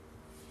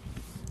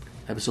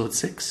Episode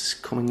 6,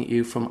 coming at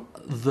you from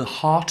the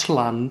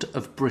heartland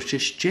of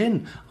British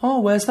gin. Oh,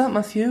 where's that,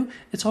 Matthew?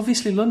 It's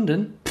obviously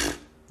London. Pfft,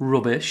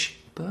 rubbish.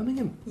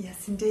 Birmingham.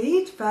 Yes,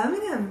 indeed,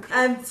 Birmingham.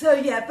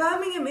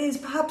 Birmingham is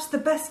perhaps the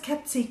best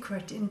kept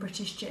secret in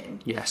British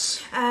gin.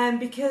 Yes.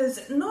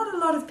 Because not a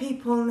lot of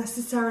people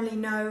necessarily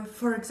know,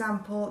 for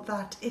example,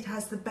 that it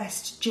has the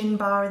best gin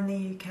bar in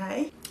the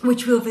UK,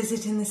 which we'll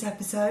visit in this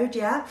episode,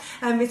 yeah.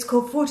 It's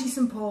called 40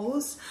 St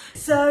Paul's.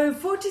 So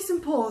 40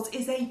 St Paul's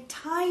is a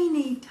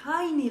tiny,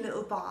 tiny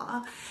little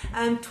bar,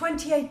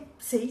 28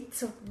 seats,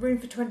 so room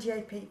for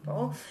 28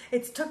 people.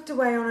 It's tucked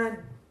away on a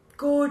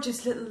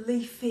gorgeous little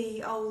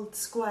leafy old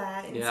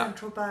square in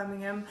central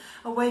Birmingham,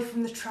 away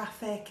from the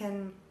traffic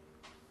and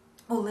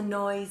all the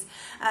noise.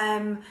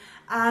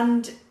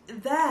 And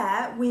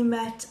there we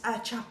met a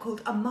chap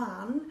called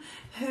Aman,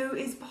 who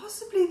is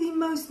possibly the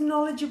most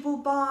knowledgeable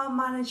bar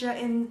manager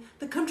in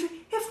the country,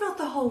 if not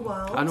the whole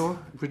world. I know,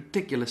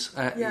 ridiculous.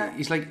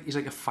 He's like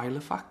a file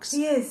of facts.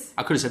 He is.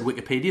 I could have said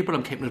Wikipedia, but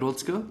I'm keeping it old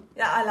school.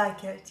 Yeah, I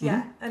like it.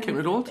 Yeah, and keeping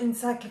it old.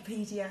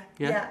 Encyclopedia.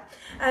 Yeah.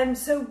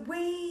 So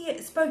we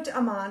spoke to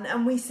Aman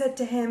and we said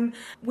to him,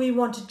 we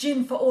want a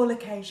gin for all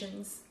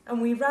occasions. And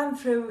we ran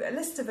through a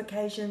list of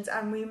occasions,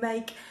 and we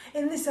make,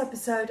 in this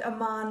episode,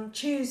 Aman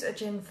choose a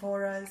gin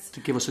for us. To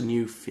give us a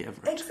new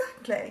favourite.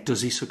 Exactly.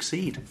 Does he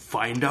succeed?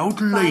 Find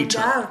out later.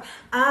 Find out.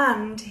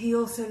 And he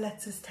also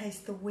lets us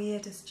taste the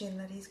weirdest gin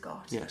that he's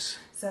got. Yes.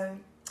 So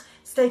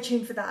stay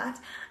tuned for that.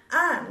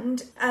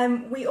 And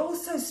we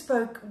also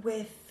spoke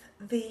with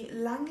the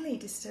Langley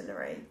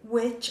distillery,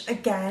 which,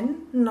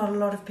 again, not a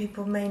lot of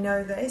people may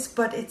know this,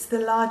 but it's the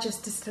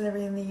largest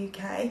distillery in the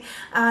UK,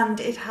 and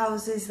it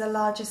houses the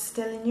largest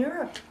still in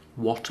Europe.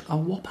 What a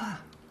whopper.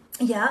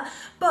 Yeah,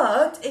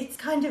 but it's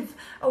kind of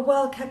a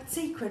well-kept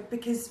secret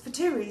because for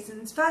two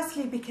reasons.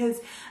 Firstly,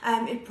 because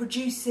it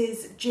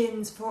produces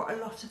gins for a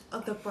lot of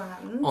other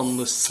brands. On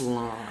the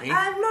sly.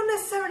 Not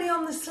necessarily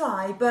on the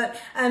sly, but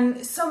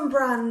some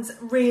brands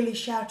really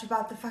shout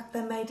about the fact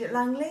they're made at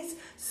Langley's.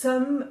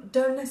 Some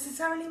don't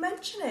necessarily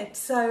mention it.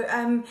 So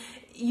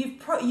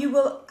you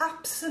will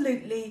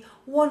absolutely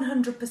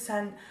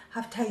 100%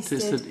 have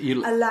tasted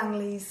a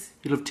Langley's.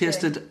 You'll have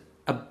tasted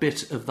a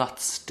bit of that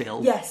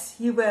still. Yes,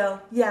 you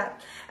will, yeah.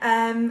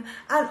 And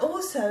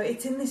also,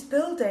 it's in this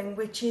building,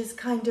 which is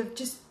kind of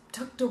just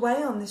tucked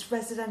away on this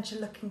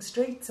residential-looking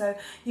street, so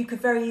you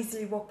could very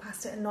easily walk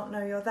past it and not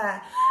know you're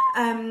there.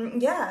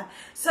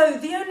 So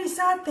the only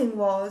sad thing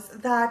was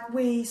that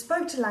we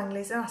spoke to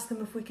Langley's and asked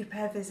them if we could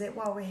pay a visit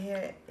while we're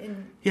here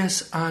in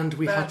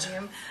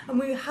Birmingham. And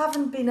we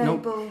haven't been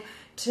able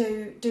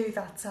to do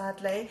that,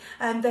 sadly.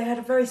 They had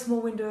a very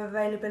small window of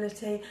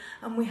availability,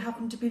 and we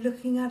happened to be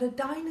looking at a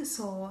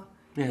dinosaur.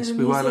 Yes,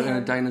 we were looking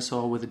at a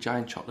dinosaur with a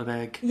giant chocolate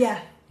egg. Yeah.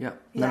 Yeah.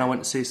 And then I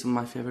went to see some of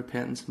my favourite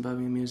paintings in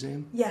Birmingham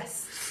Museum.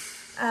 Yes.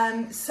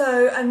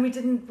 We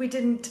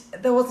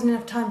didn't. There wasn't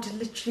enough time to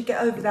literally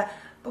get over there.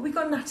 But we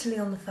got Natalie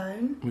on the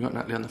phone.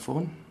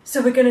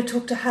 So we're going to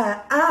talk to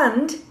her.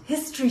 And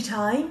history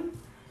time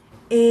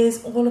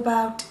is all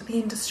about the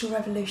Industrial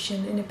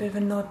Revolution in a bit of a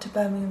nod to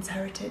Birmingham's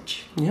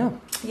heritage. Yeah.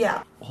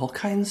 Yeah. All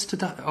kinds to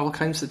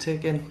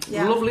take in.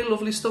 Yeah. Lovely,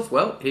 lovely stuff.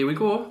 Well, here we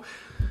go.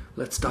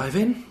 Let's dive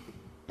in.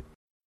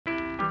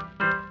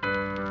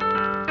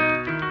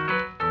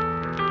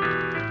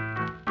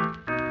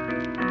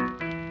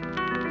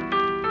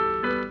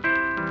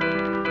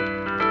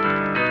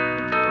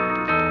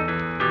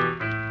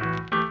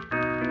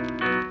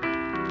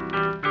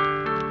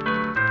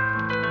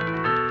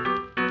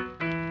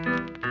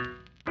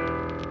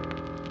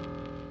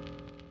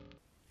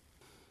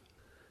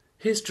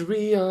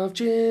 History of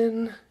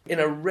gin in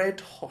a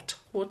red-hot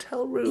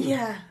hotel room.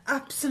 Yeah,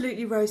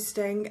 absolutely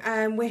roasting.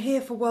 We're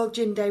here for World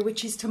Gin Day,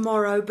 which is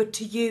tomorrow, but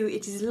to you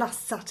it is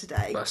last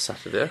Saturday. Last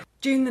Saturday.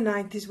 June the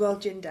 9th is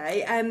World Gin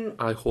Day.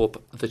 I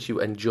hope that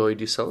you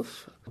enjoyed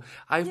yourself.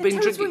 Tell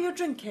us what you're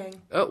drinking.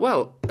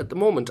 Well, at the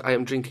moment I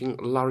am drinking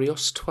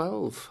Larios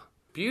 12.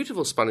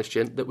 Beautiful Spanish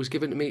gin that was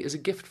given to me as a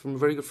gift from a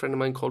very good friend of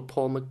mine called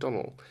Paul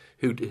McDonnell,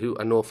 who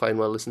I know fine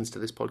well listens to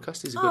this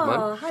podcast. He's a good man.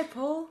 Oh, hi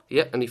Paul.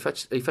 Yeah, and he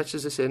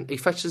fetches us in. He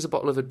fetched us a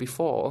bottle of it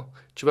before.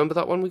 Do you remember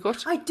that one we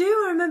got? I do.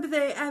 I remember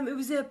it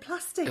was a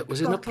plastic bottle. It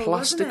was in a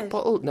plastic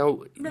bottle.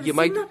 Now, Never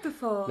seen that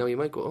before. Now, you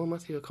might go, oh,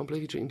 Matthew, I can't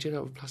believe you're drinking gin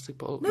out of a plastic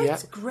bottle. No,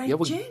 it's a great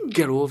gin.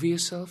 Get over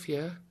yourself,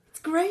 yeah. It's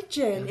great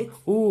gin. Yeah.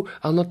 Oh,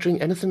 I'll not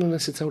drink anything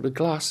unless it's out of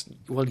glass.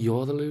 Well,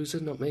 you're the loser,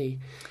 not me.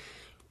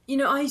 You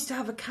know, I used to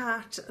have a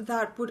cat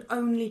that would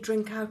only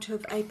drink out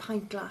of a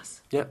pint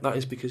glass. Yeah, that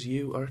is because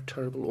you are a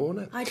terrible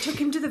owner. I took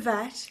him to the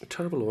vet. A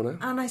terrible owner.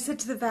 And I said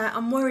to the vet,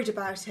 I'm worried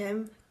about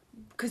him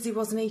because he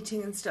wasn't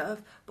eating and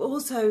stuff. But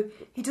also,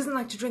 he doesn't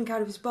like to drink out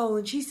of his bowl.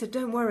 And she said,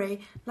 don't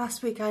worry,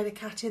 last week I had a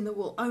cat in that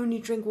will only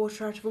drink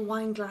water out of a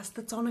wine glass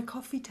that's on a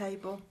coffee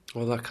table.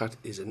 Well, that cat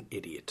is an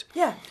idiot.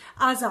 Yeah,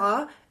 as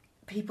are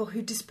people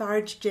who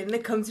disparage gin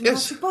that comes in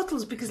plastic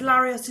bottles, because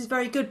Larios is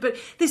very good, but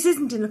this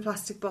isn't in a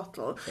plastic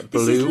bottle. A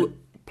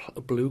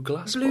blue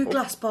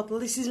glass bottle.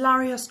 This is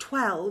Larios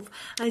 12,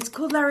 and it's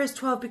called Larios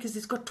 12 because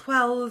it's got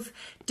 12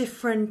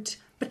 different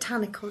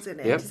botanicals in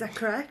it. Yep. Is that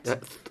correct?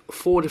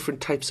 4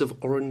 different types of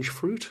orange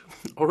fruit.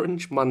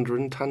 Orange,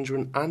 mandarin,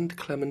 tangerine and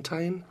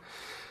clementine.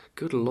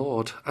 Good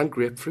Lord. And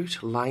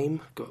grapefruit,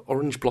 lime, got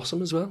orange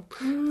blossom as well.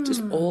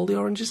 Just all the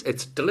oranges.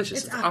 It's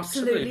delicious. It's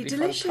absolutely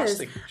delicious.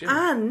 Fantastic gin.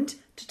 And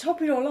to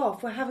top it all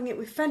off, we're having it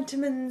with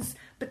Fentiman's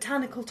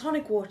Botanical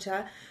Tonic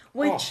Water,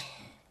 which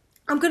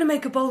I'm going to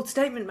make a bold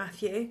statement,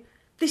 Matthew.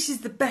 This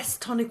is the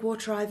best tonic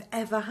water I've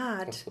ever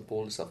had. That's the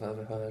boldest I've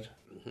ever heard.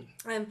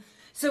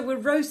 So we're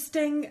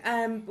roasting.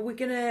 We're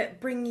going to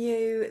bring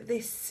you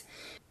this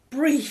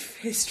brief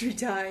history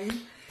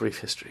time. Brief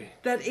history.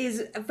 That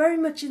is very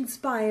much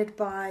inspired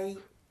by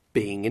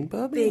being in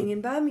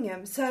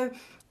Birmingham. So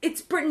it's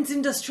Britain's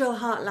industrial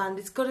heartland.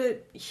 It's got a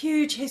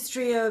huge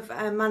history of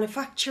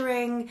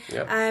manufacturing.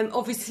 Yep.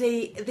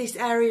 Obviously, this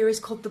area is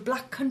called the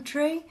Black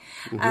Country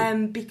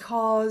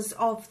because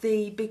of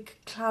the big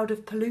cloud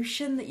of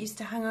pollution that used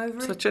to hang over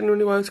it. Is that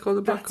genuinely why it's called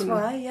the Black Country?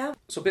 That's why, yeah.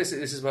 So basically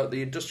this is about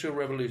the Industrial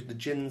Revolution, the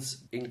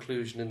gin's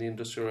inclusion in the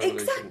Industrial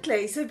Revolution.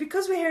 Exactly. So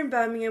because we're here in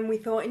Birmingham, we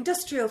thought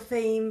industrial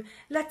theme,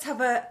 let's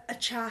have a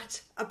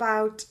chat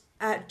about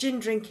gin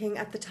drinking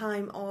at the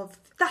time of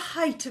the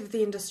height of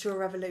the Industrial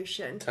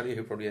Revolution. Tell you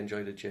who probably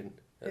enjoyed a gin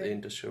at the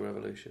Industrial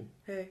Revolution.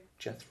 Who?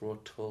 Jethro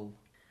Tull,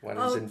 when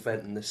he was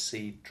inventing the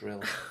seed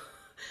drill.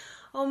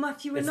 Oh,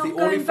 Matthew, we're not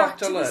going back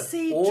to the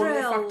seed drill.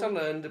 Only fact I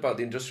learned about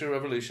the Industrial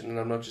Revolution, and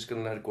I'm not just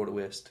going to let it go to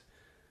waste.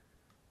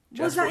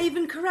 Was that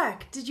even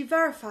correct? Did you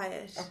verify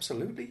it?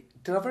 Absolutely.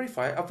 Did I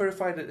verify it? I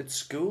verified it at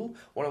school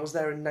when I was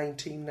there in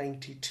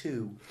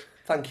 1992.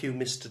 Thank you,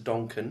 Mr.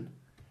 Donkin.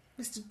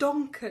 Mr.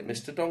 Donkin?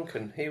 Mr.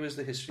 Donkin. He was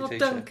the history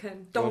teacher.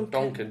 Duncan.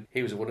 Donkin.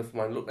 He was a one of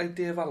mine. Looked like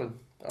Dave Allen.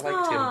 I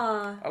liked him.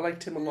 I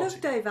liked him a lot.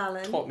 Love Dave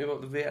Allen. Taught me about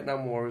the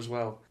Vietnam War as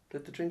well.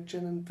 Did they drink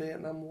gin in the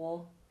Vietnam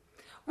War?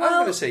 Well, I'm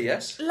going to say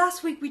yes.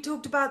 Last week we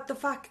talked about the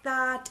fact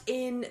that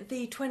in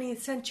the 20th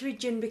century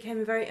gin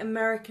became a very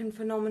American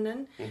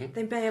phenomenon. Mm-hmm.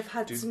 They may have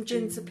had some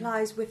gin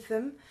supplies with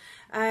them,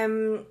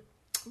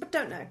 but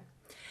don't know.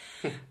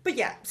 But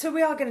yeah, so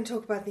we are going to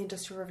talk about the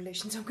Industrial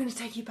Revolution, so I'm going to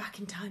take you back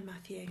in time,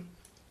 Matthew.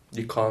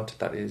 You can't.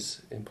 That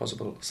is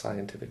impossible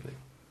scientifically.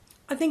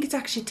 I think it's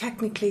actually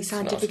technically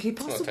scientifically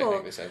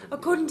possible.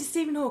 According to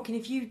Stephen Hawking,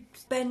 if you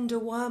bend a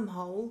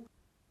wormhole...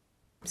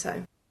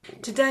 So,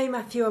 today,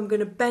 Matthew, I'm going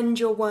to bend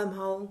your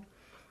wormhole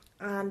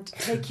and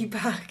take you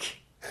back.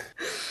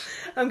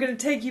 I'm going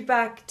to take you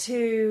back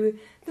to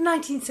the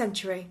 19th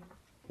century.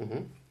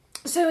 Mm-hmm.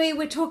 So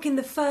we're talking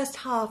the first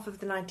half of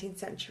the 19th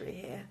century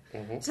here.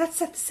 Mm-hmm. So let's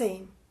set the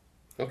scene.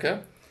 Okay.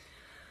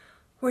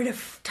 We're in a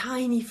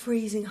tiny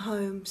freezing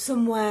home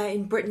somewhere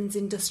in Britain's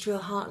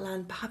industrial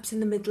heartland, perhaps in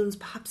the Midlands,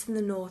 perhaps in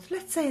the north.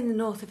 Let's say in the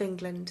north of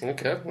England.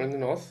 Okay, we're in the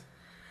north.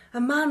 A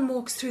man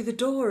walks through the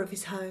door of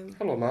his home.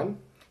 Hello, man.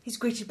 He's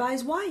greeted by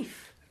his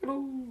wife.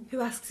 Hello.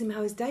 Who asks him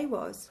how his day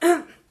was.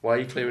 Why are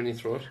you clearing your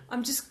throat?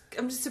 I'm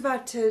just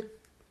about to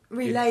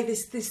relay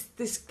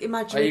this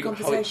imaginary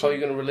conversation. How are you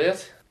going to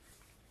relate?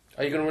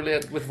 Are you going to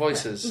relate with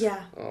voices?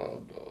 Yeah.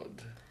 Oh,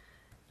 God.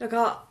 Look,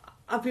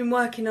 I've been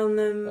working on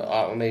them.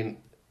 I mean,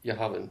 you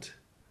haven't.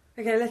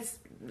 Okay,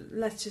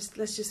 let's just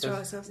throw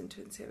ourselves into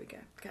it and see how we go.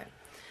 Okay.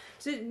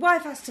 So,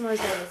 wife asked him how his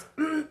day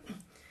was.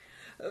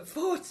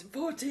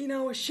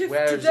 14-hour shift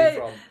Where today. Where is he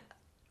from?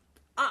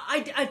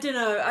 I don't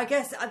know. I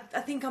guess I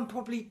think I'm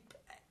probably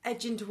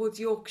edging towards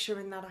Yorkshire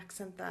in that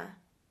accent there.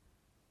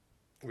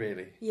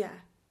 Really? Yeah.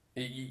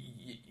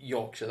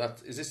 Yorkshire.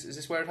 Is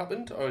this where it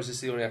happened, or is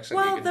this the only accent?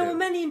 Well, you can there do? were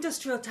many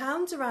industrial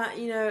towns around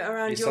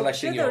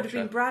Yorkshire. There would have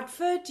been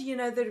Bradford.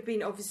 There would have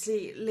been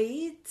obviously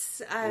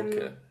Leeds.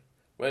 Okay.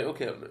 Right.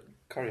 Okay.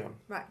 Carry on.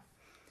 Right.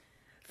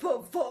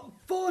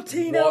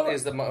 14 hours. What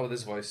is the matter with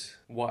his voice?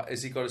 What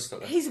has he got a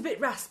stutter? He's a bit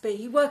raspy.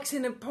 He works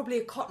in probably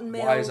a cotton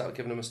mill. Why is that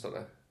giving him a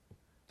stutter?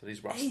 That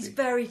he's raspy. He's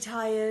very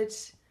tired.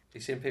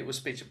 You're saying people with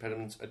speech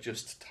impediments are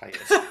just tired.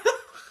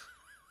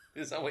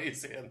 Is that what you're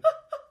saying?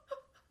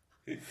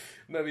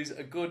 Maybe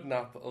a good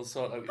nap will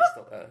sort out your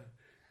stutter.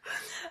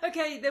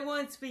 Okay, there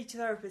weren't speech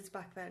therapists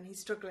back then. He's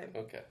struggling.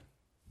 Okay.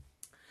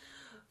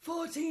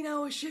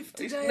 14-hour shift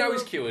today. Now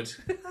he's cured.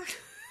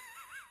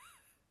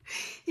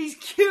 He's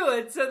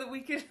cured so that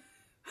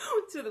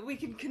we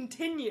can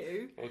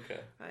continue.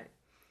 Okay. Right.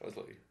 That was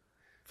lucky.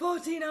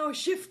 14-hour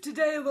shift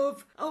today,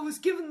 love. I was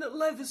given that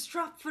leather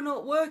strap for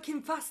not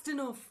working fast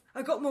enough.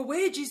 I got my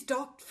wages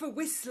docked for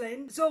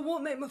whistling, so I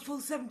won't make my full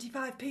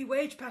 75p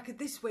wage packet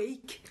this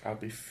week.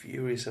 I'd be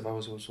furious if I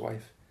was his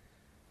wife.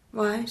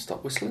 Why?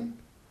 Stop whistling.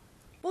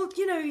 Well,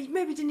 he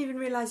maybe didn't even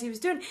realise he was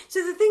doing it.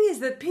 So the thing is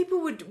that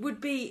people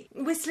would be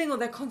whistling or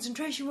their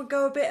concentration would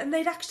go a bit and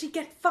they'd actually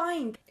get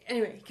fined.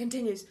 Anyway, he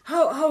continues.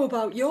 How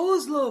about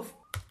yours, love?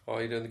 Oh,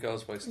 you're doing the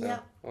girl's voice now? Yeah.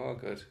 Oh,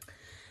 good.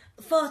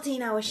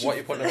 14-hour shift. What are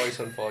you putting a voice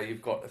on for?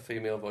 You've got a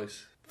female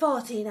voice.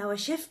 14-hour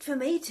shift for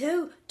me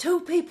too.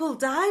 2 people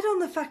died on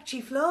the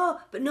factory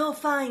floor, but no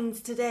fines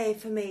today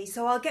for me,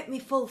 so I'll get me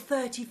full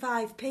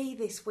 35p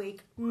this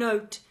week.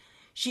 Note,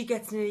 she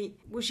gets a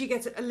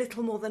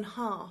little more than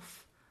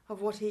half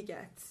of what he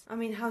gets. I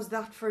mean, how's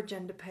that for a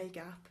gender pay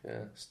gap?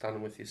 Yeah,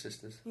 standing with your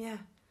sisters. Yeah.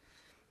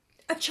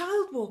 a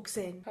child walks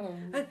in.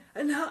 Hello.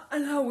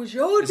 And how was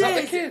your day? Is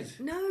that the kid?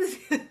 No.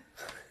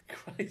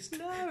 Christ.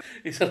 No.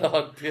 He's an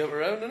odd people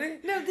around, isn't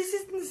he? No, this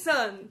isn't the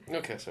son.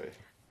 Okay, sorry.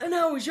 And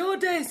how was your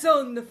day,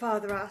 son? The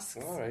father asks.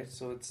 Alright,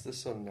 so it's the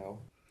son now.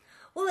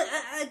 Well,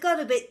 I got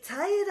a bit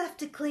tired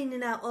after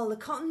cleaning out all the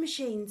cotton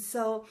machines,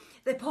 so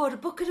they poured a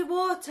bucket of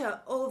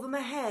water over my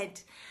head.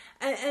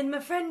 And my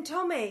friend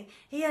Tommy,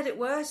 he had it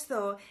worse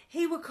though.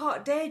 He were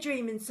caught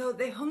daydreaming, so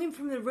they hung him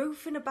from the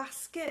roof in a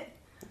basket.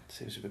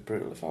 Seems a bit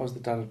brutal. If I was the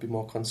dad, I'd be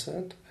more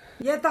concerned.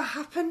 Yeah, that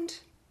happened.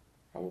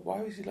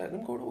 Why was he letting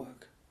them go to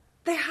work?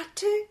 They had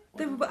to.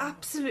 They were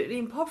absolutely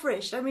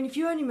impoverished. I mean, if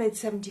you only made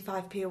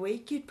 75p a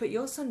week, you'd put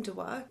your son to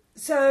work.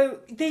 So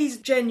these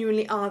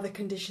genuinely are the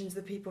conditions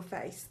that people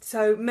faced.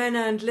 So men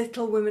earned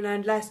little, women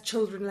earned less,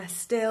 children less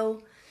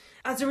still.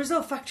 As a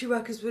result, factory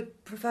workers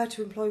would prefer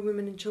to employ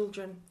women and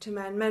children to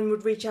men. Men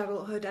would reach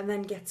adulthood and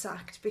then get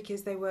sacked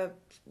because they were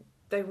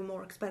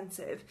more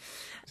expensive.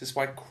 Is this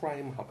why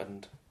crime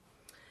happened?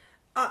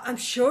 I'm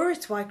sure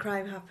it's why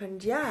crime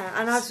happened, yeah.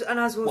 And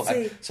as we'll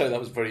see... Sorry, that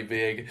was very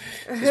vague.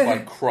 This is why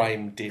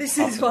crime did This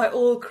happen. is why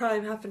all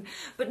crime happened.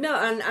 But no,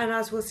 and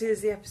as we'll see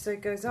as the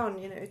episode goes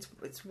on, you know,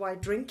 it's why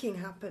drinking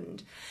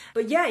happened.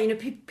 But yeah, you know,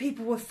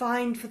 people were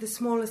fined for the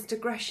smallest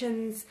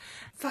aggressions.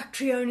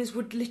 Factory owners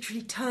would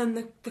literally turn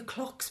the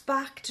clocks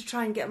back to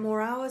try and get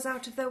more hours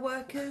out of their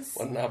workers.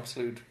 What an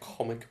absolute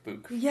comic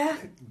book. Yeah.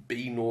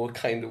 Be no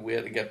kind of way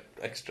to get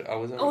extra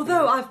hours out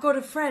Although of I've got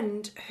a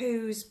friend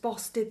whose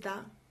boss did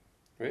that.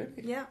 Really?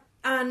 Yeah.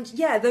 And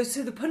yeah,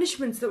 so the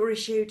punishments that were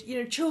issued,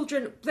 you know,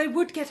 children, they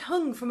would get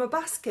hung from a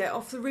basket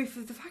off the roof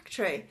of the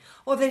factory.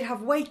 Or they'd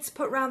have weights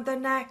put round their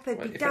neck,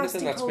 they'd be doused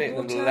in cold water. If anything,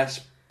 that's making them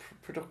less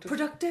productive.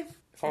 Productive?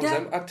 If I was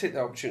them, I'd take the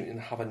opportunity and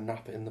have a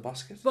nap in the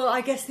basket. Well, I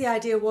guess the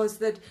idea was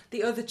that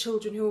the other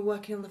children who were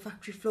working on the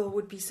factory floor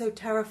would be so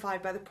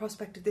terrified by the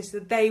prospect of this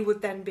that they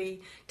would then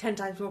be 10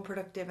 times more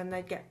productive and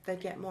they'd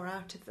get more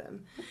out of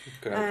them.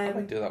 Good. I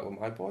might do that with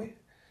my boy.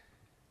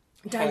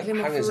 Hang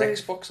his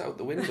Xbox out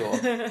the window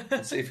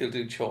and see if he'll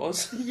do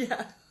chores.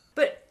 Yeah.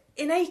 But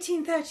in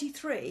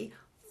 1833,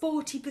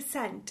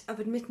 40% of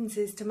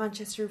admittances to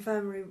Manchester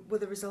Infirmary were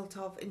the result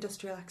of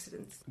industrial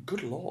accidents.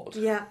 Good Lord.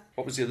 Yeah.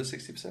 What was the other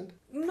 60%?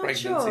 Not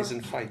Pregnancies sure.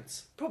 and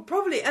fights.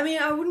 Probably. I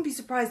mean, I wouldn't be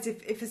surprised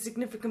if a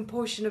significant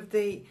portion of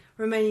the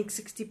remaining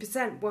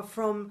 60% were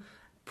from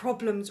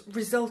problems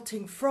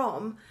resulting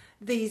from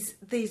these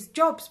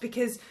jobs,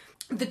 because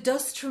the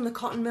dust from the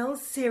cotton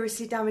mills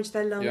seriously damaged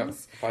their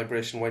lungs. Yeah.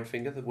 Vibration white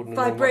finger, they wouldn't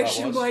have known what that was.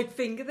 Vibration white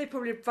finger, they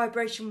probably had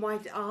vibration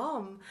white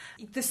arm.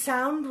 The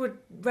sound would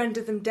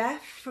render them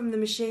deaf from the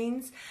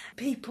machines.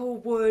 People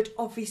would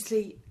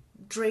obviously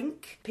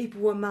drink.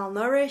 People were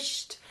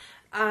malnourished.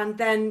 And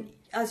then,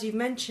 as you've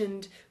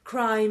mentioned,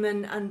 crime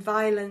and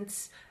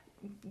violence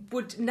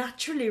would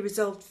naturally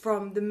result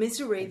from the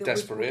misery that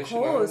was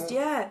caused.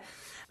 Yeah.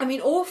 I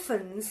mean,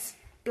 orphans,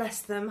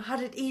 bless them,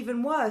 had it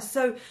even worse.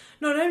 So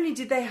not only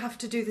did they have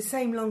to do the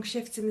same long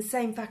shifts in the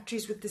same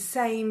factories with the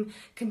same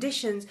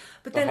conditions,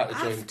 but then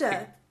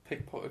after...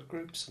 pickpocket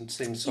groups and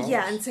sing songs.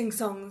 Yeah, and sing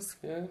songs.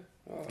 Yeah.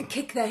 Oh. And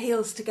kick their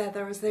heels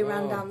together as they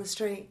ran down the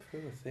street.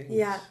 Poor things.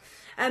 Yeah.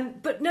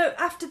 But no,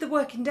 after the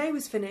working day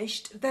was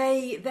finished,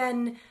 they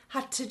then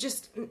had to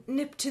just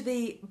nip to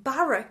the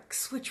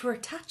barracks, which were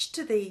attached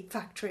to the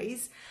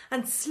factories,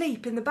 and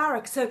sleep in the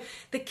barracks. So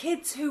the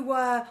kids who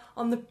were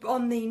on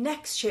the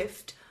next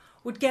shift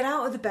would get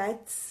out of the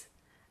beds,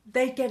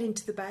 they'd get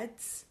into the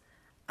beds,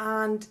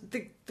 and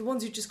the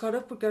ones who just got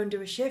up would go and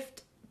do a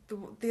shift.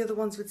 The other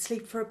ones would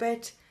sleep for a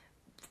bit.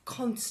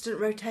 Constant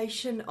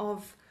rotation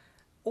of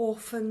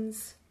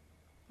orphans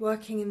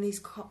working in these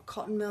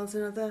cotton mills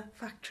and other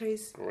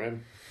factories.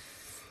 Grim.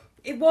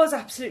 It was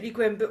absolutely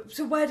grim, but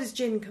so where does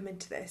gin come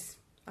into this?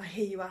 I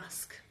hear you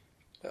ask.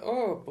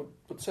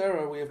 But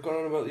Sarah, we have gone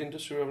on about the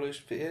Industrial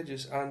Revolution for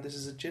ages, and this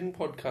is a gin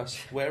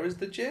podcast. Where is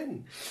the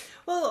gin?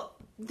 Well,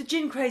 the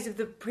gin craze of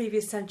the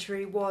previous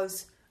century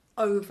was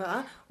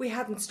over. We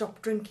hadn't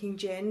stopped drinking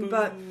gin,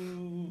 but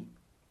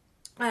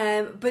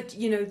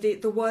you know,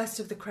 the worst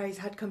of the craze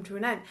had come to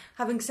an end.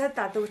 Having said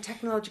that, there were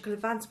technological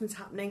advancements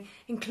happening,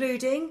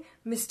 including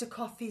Mr.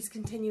 Coffee's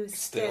continuous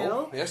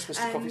still. Yes,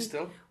 Mr. Coffee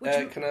still.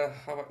 Can I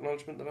have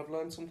acknowledgement that I've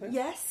learned something?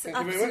 Yes, Thank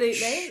absolutely. You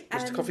very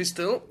much. Mr. Coffee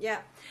still.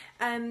 Yeah.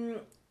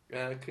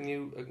 Can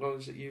you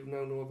acknowledge that you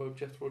now know about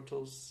Jethro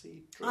Tull's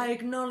seed drill? I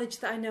acknowledge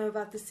that I know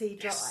about the seed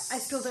drill. Yes. I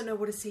still don't know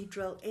what a seed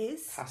drill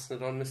is. Passing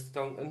it on, Mr.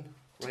 Donkin.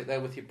 Right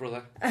there with your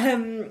brother.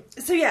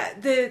 So yeah,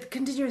 the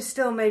continuous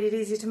still made it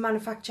easier to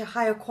manufacture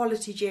higher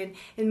quality gin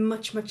in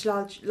much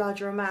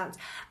larger amounts.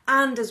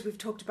 And as we've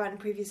talked about in a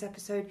previous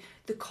episode,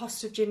 the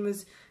cost of gin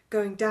was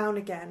going down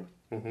again.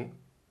 Mm-hmm.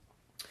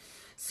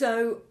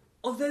 So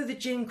although the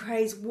gin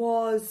craze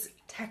was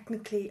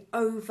technically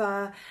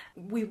over,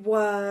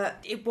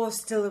 it was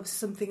still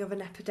something of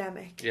an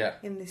epidemic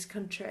in this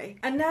country.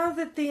 And now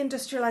that the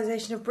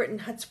industrialisation of Britain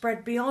had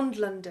spread beyond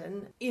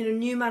London,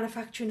 new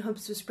manufacturing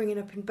hubs were springing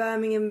up in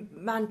Birmingham,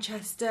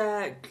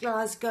 Manchester,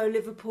 Glasgow,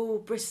 Liverpool,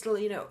 Bristol,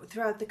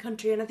 throughout the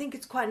country. And I think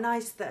it's quite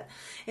nice that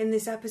in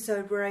this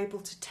episode we're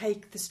able to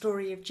take the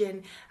story of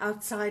gin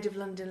outside of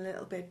London a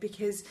little bit,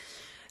 because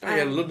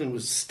London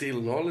was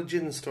stealing all the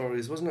gin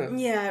stories, wasn't it?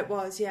 Yeah, it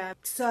was, yeah.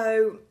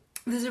 So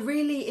there's a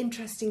really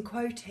interesting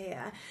quote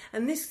here,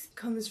 and this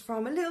comes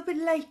from a little bit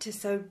later,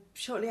 so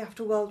shortly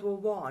after World War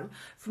One,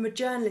 from a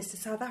journalist, a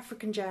South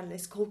African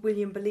journalist called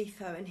William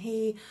Bolitho, and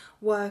he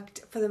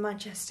worked for the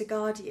Manchester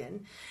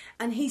Guardian,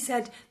 and he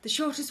said, "The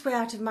shortest way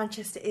out of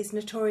Manchester is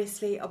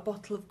notoriously a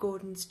bottle of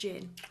Gordon's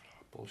gin."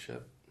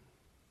 Bullshit.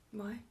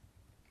 Why?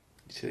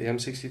 You see the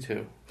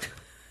M62?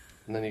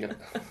 And then you got...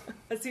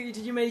 I see.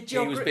 Did you make He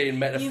was being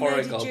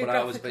metaphorical, but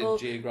I was being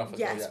geographical.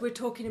 Yes, we're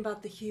talking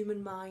about the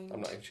human mind. I'm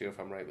not even sure if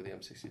I'm right with the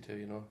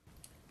M62,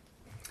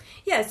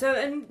 Yeah, so,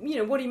 and,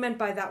 what he meant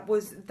by that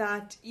was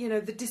that,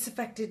 the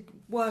disaffected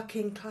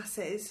working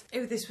classes,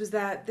 this was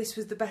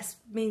the best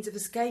means of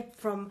escape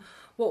from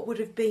what would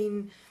have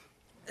been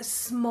a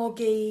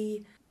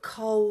smoggy,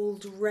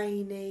 cold,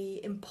 rainy,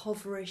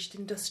 impoverished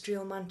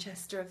industrial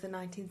Manchester of the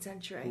 19th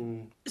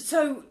century.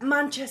 So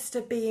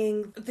Manchester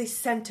being this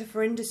centre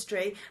for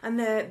industry, and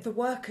the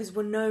workers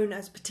were known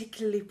as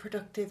particularly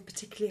productive,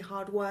 particularly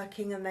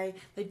hard-working, and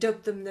they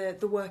dubbed them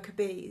the worker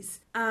bees.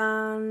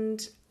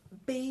 And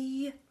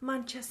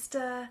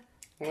Manchester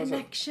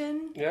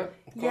connection. Yeah,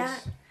 of course. Yeah.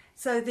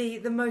 So the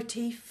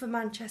motif for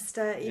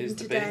Manchester even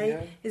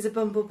today is a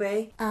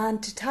bumblebee.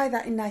 And to tie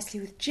that in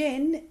nicely with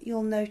gin,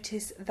 you'll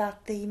notice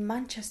that the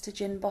Manchester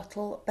gin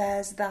bottle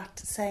bears that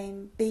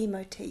same bee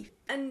motif.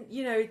 And,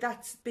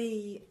 that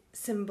bee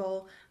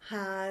symbol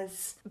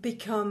has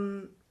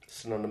become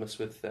synonymous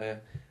with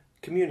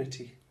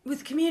community.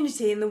 With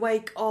community in the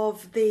wake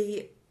of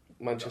the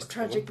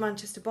tragic bombing.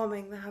 Manchester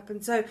bombing that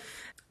happened. So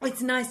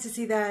it's nice to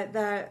see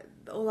their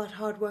all that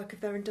hard work of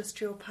their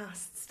industrial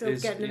past still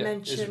getting a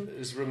mention.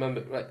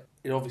 Remember, right,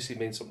 it obviously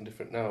means something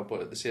different now,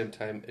 but at the same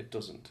time it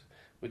doesn't,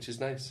 which is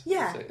nice.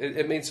 Yeah.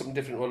 It means something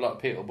different to a lot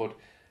of people, but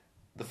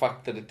the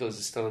fact that it does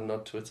is still a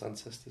nod to its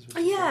ancestors.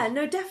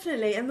 No,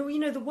 definitely. And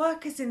the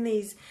workers in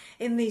these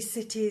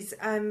cities,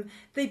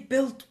 they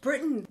built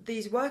Britain.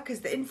 These workers,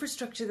 the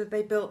infrastructure that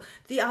they built,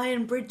 the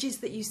iron bridges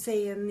that you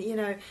see, and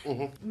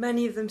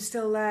many of them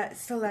still there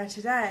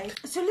today.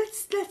 So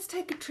let's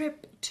take a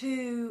trip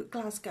to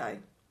Glasgow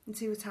and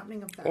see what's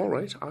happening up there. All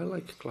right, I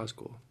like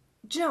Glasgow.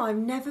 Do you know, I've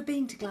never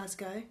been to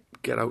Glasgow.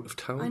 Get out of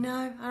town. I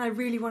know, and I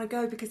really want to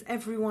go because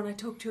everyone I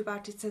talk to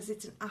about it says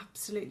it's an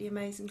absolutely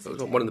amazing city.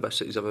 It's one of the best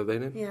cities I've ever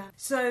been in. Yeah.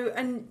 So,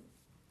 and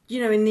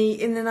in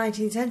the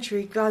 19th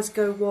century,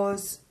 Glasgow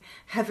was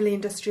heavily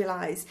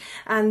industrialised,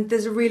 and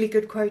there's a really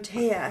good quote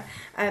here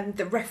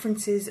that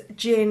references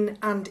gin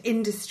and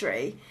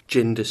industry.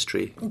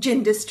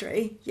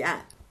 Gindustry,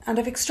 yeah. And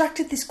I've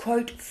extracted this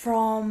quote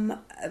from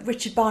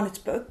Richard Barnett's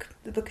book,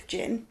 The Book of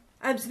Gin.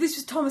 So this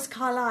was Thomas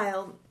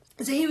Carlyle.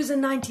 So he was a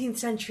 19th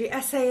century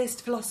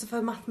essayist,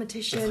 philosopher,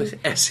 mathematician.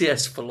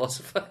 Essayist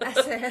philosopher,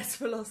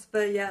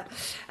 yeah.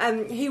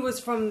 He was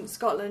from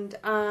Scotland,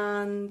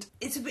 and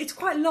it's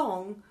quite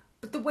long,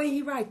 but the way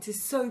he writes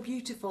is so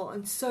beautiful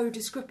and so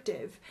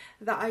descriptive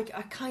that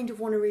I kind of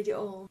want to read it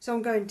all. So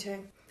I'm going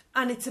to.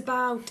 And it's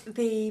about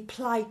the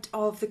plight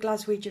of the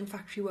Glaswegian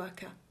factory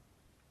worker.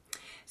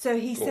 So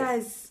he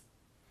says,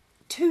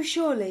 "Too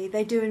surely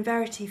they do in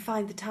verity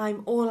find the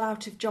time all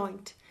out of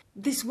joint.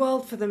 This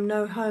world for them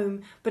no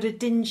home, but a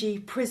dingy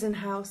prison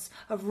house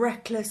of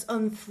reckless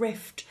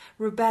unthrift,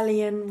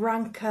 rebellion,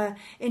 rancour,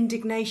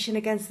 indignation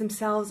against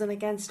themselves and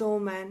against all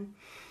men.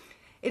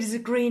 It is a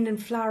green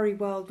and flowery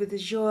world with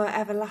azure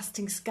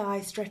everlasting sky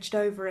stretched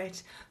over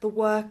it, the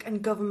work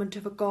and government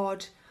of a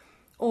god,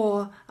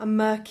 or a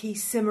murky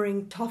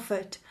simmering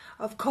Tophet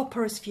of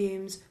copperous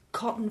fumes,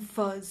 cotton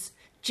fuzz,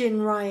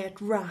 gin riot,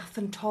 wrath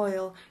and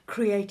toil,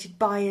 created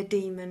by a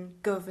demon,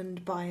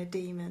 governed by a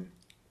demon."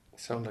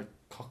 Sound like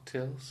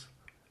cocktails.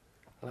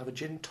 I'll have a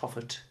gin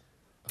Tophet,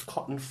 a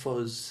cotton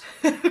fuzz,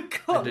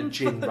 and a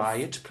gin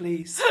riot,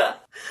 please.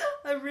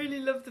 I really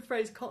love the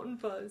phrase cotton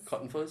fuzz.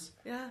 Cotton fuzz?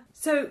 Yeah.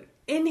 So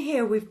in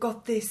here we've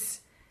got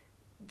this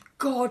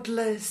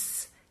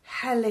godless,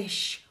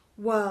 hellish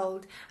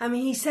world. I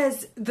mean, he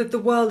says that the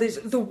world is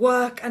the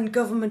work and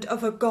government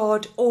of a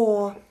god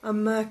or a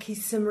murky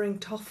simmering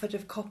Tophet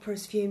of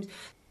copperous fumes.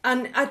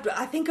 And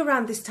I think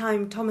around this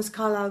time Thomas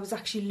Carlyle was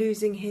actually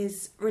losing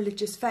his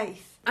religious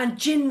faith. And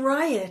gin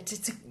riot,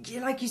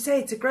 like you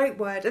say, it's a great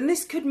word. And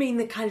this could mean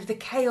the kind of the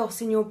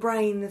chaos in your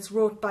brain that's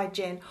wrought by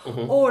gin.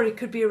 Mm-hmm. Or it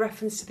could be a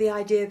reference to the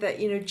idea that,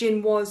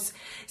 gin was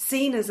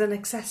seen as an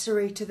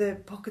accessory to the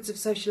pockets of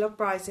social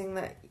uprising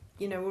that,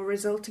 were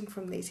resulting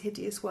from these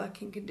hideous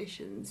working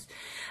conditions.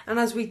 And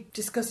as we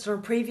discussed on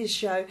a previous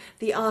show,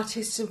 the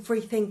artists and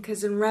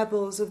freethinkers and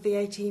rebels of the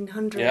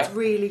 1800s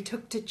really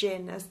took to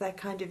gin as their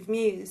kind of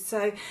muse.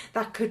 So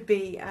that could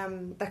be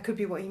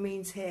what he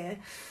means here.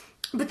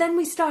 But then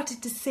we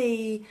started to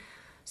see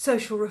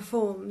social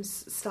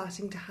reforms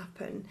starting to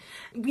happen.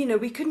 You know,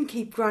 we couldn't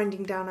keep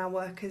grinding down our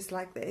workers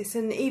like this,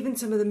 and even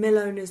some of the mill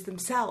owners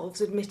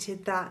themselves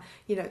admitted that,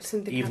 you know,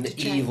 something even had to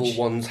the change. evil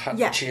ones had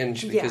to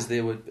change because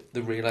yeah.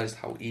 they realised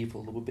how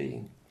evil they were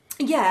being.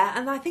 Yeah,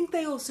 and I think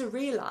they also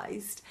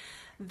realised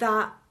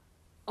that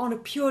on a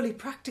purely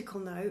practical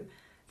note,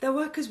 their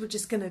workers were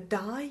just going to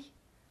die.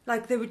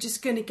 Like, they were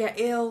just going to get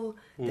ill,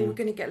 they were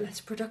going to get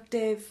less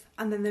productive,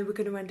 and then they were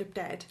going to end up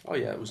dead. Oh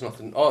yeah, it was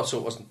nothing. Oh, so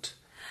it wasn't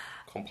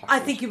compassionate. I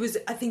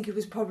think it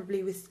was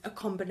probably with a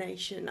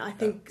combination. I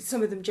think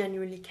some of them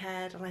genuinely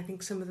cared, and I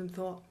think some of them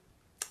thought,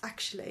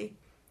 actually,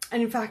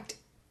 and in fact,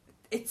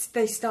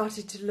 they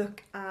started to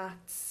look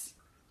at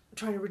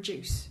trying to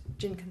reduce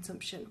gin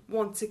consumption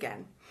once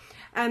again.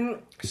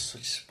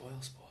 Such spoil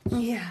sports.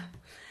 Yeah.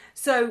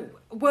 So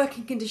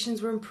working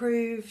conditions were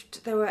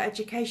improved, there were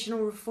educational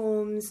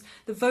reforms,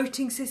 the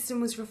voting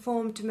system was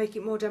reformed to make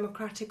it more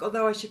democratic,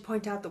 although I should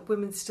point out that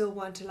women still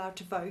weren't allowed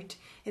to vote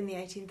in the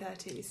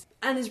 1830s.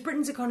 And as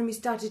Britain's economy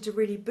started to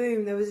really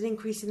boom, there was an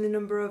increase in the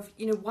number of,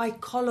 you know,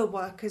 white-collar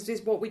workers,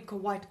 is what we'd call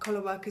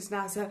white-collar workers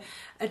now, so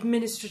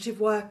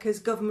administrative workers,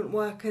 government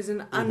workers,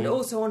 and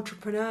also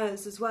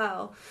entrepreneurs as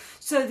well.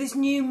 So this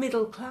new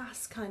middle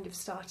class kind of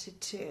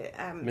started to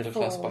Middle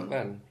form. class back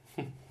then.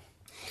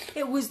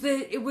 It was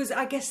the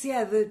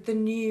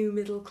new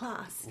middle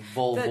class.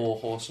 Volvo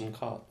horse and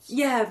carts.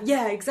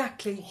 Yeah,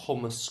 exactly.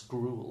 Hummus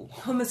gruel.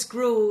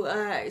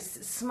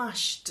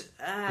 Smashed...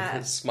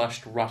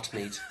 Smashed rat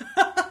meat.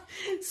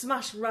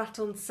 smashed rat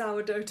on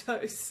sourdough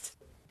toast.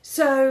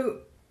 So,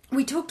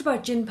 we talked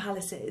about gin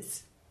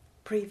palaces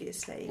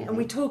previously, and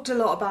we talked a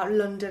lot about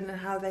London and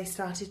how they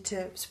started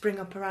to spring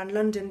up around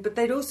London, but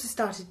they'd also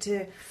started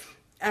to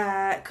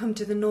come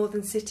to the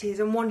northern cities,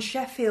 and one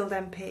Sheffield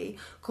MP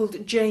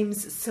called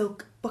James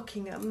Silk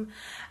Buckingham,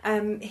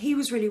 he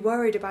was really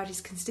worried about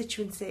his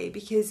constituency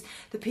because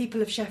the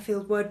people of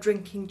Sheffield were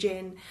drinking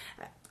gin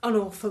an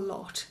awful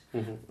lot.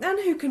 And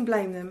who can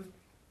blame them?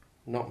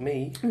 Not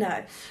me.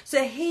 No.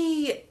 So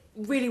he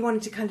really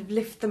wanted to kind of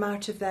lift them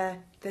out of their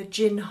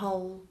gin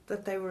hole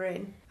that they were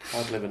in.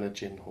 I'd live in a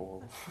gin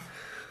hole.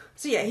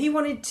 So yeah, he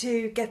wanted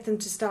to get them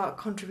to start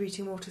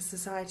contributing more to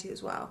society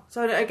as well.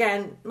 So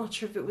again, not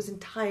sure if it was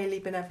entirely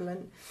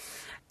benevolent.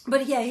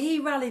 But yeah, he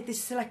rallied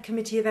this select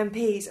committee of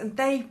MPs and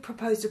they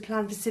proposed a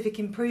plan for civic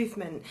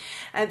improvement.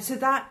 So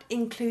that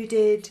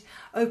included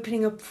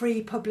opening up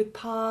free public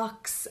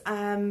parks,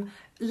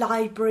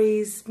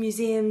 libraries,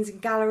 museums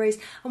and galleries.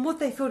 And what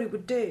they thought it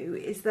would do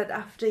is that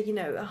after, you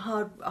know, a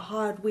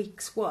hard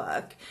week's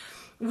work,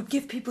 it would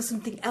give people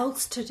something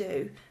else to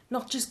do.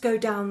 Not just go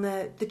down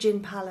the gin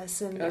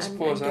palace and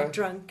get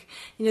drunk.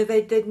 You know,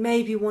 they'd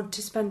maybe want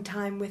to spend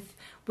time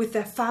with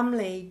their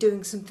family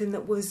doing something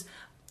that was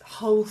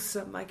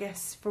wholesome, I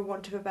guess, for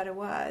want of a better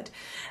word.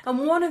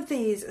 And one of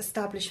these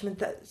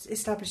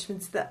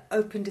establishments that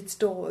opened its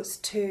doors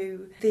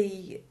to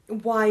the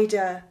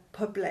wider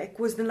public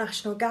was the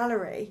National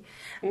Gallery.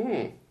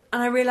 And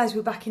I realise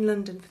we're back in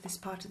London for this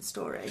part of the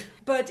story.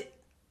 But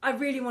I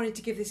really wanted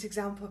to give this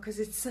example because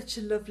it's such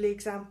a lovely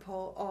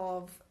example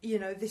of, you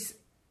know, this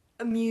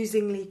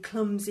amusingly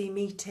clumsy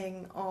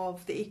meeting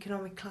of the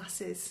economic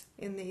classes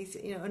in these,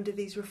 you know, under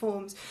these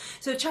reforms.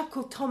 So a chap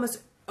called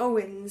Thomas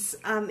Owens,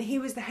 he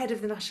was the head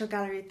of the National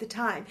Gallery at the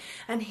time,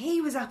 and he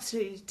was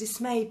absolutely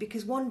dismayed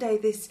because one day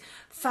this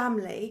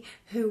family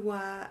who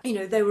were, you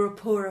know, they were a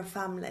poorer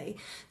family,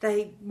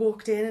 they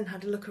walked in and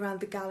had a look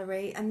around the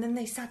gallery, and then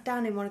they sat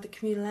down in one of the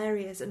communal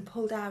areas and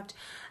pulled out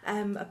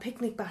a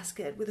picnic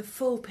basket with a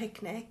full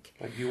picnic.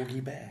 Like Yogi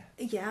Bear.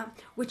 Yeah,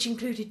 which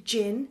included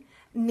gin,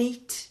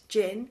 neat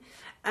gin,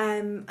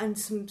 and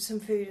some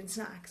food and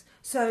snacks.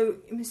 So,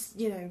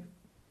 you know,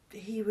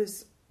 he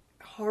was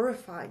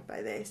horrified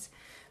by this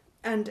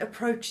and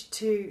approached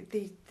to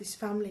this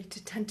family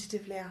to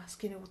tentatively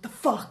ask, you know, what the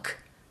fuck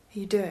are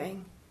you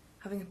doing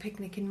having a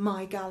picnic in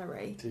my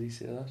gallery? Did he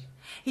say that?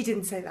 He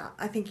didn't say that.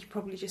 I think he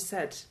probably just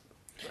said,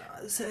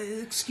 so,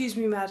 excuse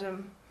me,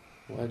 madam.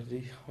 Why did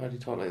he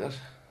talk like that?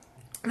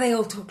 They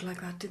all talked like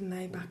that, didn't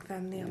they, back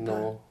then,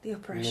 the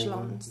upper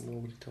echelons?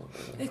 Nobody talked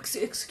like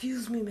that.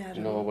 Excuse me,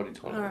 madam. Nobody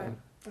talked like that.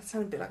 That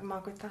sounded a bit like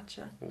Margaret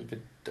Thatcher. It was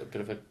a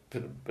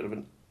bit of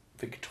a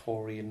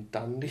Victorian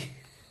dandy.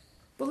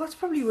 Well, that's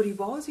probably what he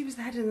was. He was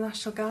the head of the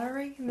National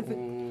Gallery in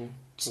the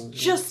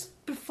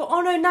just before.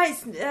 Oh no,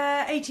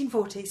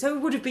 1840. So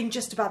it would have been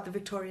just about the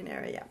Victorian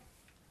era, yeah.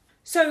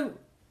 So,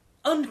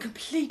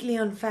 completely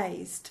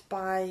unfazed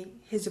by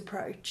his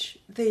approach,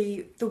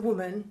 the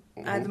woman,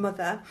 the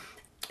mother,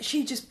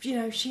 she just, you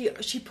know,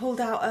 she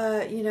pulled out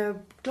a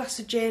glass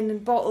of gin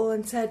and bottle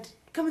and said,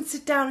 "Come and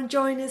sit down and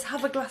join us.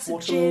 Have a glass of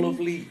gin." What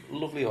a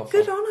lovely offer.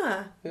 Good on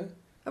her. Yeah.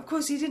 Of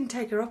course, he didn't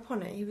take her up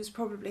on it. He was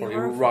probably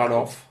horrified. Ran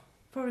off.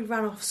 Probably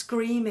ran off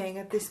screaming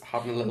at this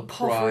having a little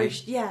cry.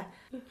 Yeah.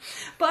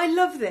 But I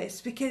love this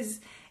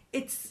because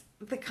it's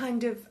the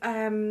kind of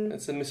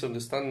it's a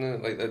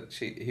misunderstanding, like that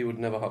he would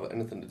never have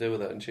anything to do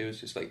with it, and she was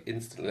just like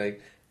instantly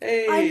like,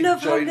 "Hey, I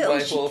love join how little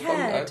my she whole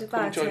cared family.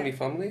 about Come join it. me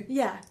family."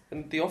 Yeah.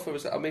 And the offer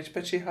was, I mean, I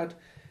bet she had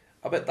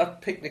I bet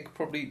that picnic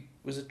probably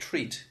was a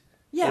treat.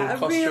 Yeah, it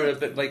cost you a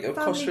bit, like, it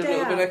cost you a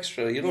little bit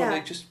extra, you know, Yeah.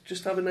 like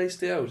just have a nice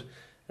day out.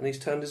 And he's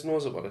turned his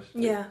nose up at it.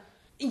 Yeah.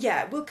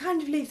 Yeah, we'll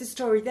kind of leave the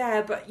story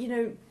there, but, you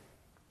know,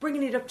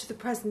 bringing it up to the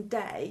present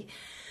day,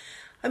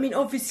 I mean,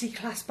 obviously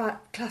class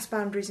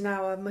boundaries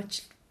now are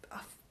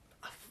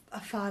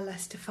far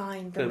less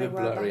defined than they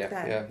were back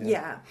then.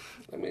 Yeah.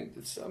 I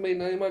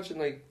mean, I imagine,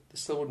 like, they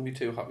still wouldn't be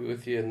too happy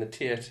with you in the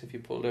Tate if you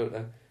pulled out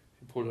a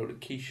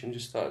quiche and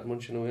just started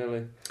munching away,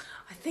 like.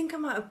 I think I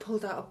might have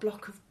pulled out a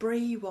block of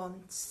brie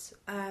once.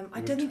 I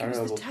don't think it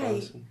was the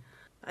Tate. Person.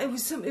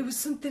 It was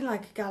something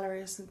like a gallery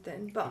or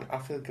something. But I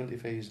feel guilty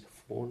for using a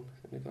phone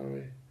in a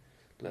gallery,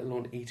 let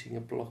alone eating a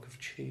block of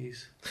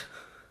cheese.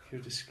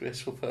 You're a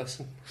disgraceful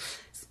person.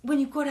 When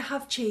you've got to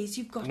have cheese,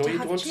 you've got to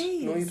have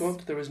cheese. No, you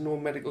don't. There is no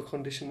medical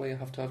condition where you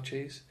have to have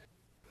cheese.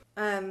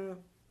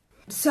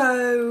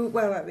 So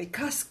where were we?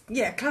 Class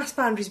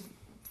boundaries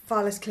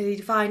far less clearly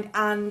defined,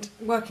 and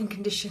working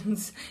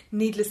conditions,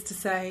 needless to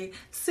say,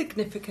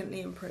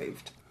 significantly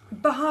improved.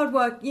 But hard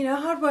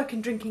work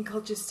and drinking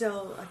culture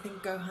still, I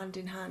think, go hand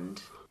in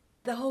hand.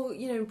 The whole,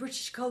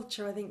 British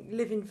culture, I think,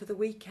 living for the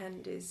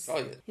weekend is,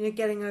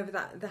 getting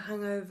over the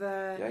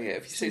hangover. Yeah.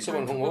 If you see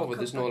someone hungover,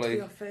 there's no,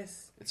 like,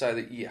 it's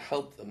either you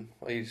help them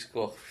or you just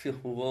go, feel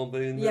well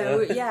being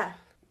there. Yeah.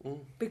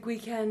 Big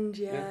weekend,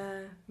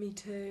 me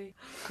too.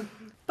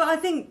 But I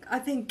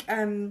think,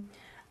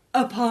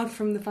 apart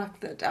from the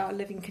fact that our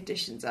living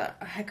conditions are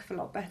a heck of a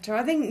lot better,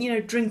 I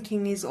think,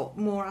 drinking is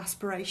more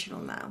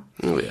aspirational now.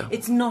 Oh yeah.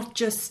 It's not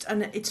just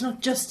an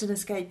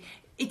escape.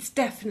 It's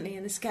definitely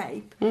an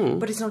escape,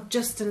 but it's not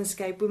just an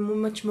escape. We're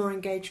much more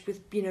engaged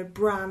with,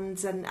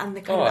 brands and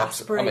the kind of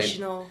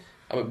aspirational.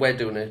 I mean, we're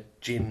doing a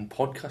gin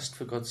podcast,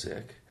 for God's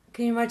sake.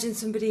 Can you imagine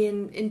somebody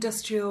in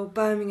industrial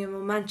Birmingham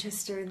or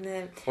Manchester in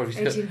the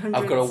 1800s?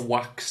 I've got a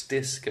wax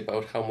disc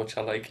about how much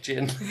I like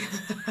gin.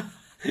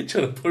 Trying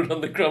to put it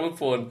on the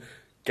gramophone.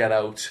 Get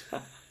out.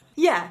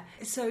 Yeah,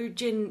 so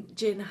gin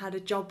had a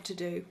job to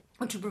do,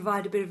 or to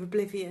provide a bit of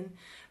oblivion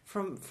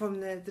from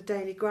the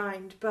daily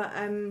grind. But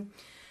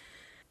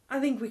I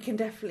think we can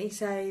definitely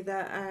say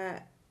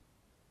that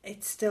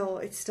it's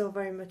still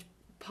very much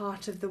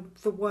part of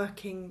the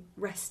working,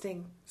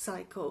 resting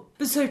cycle.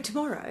 But so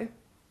tomorrow,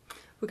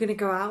 we're going to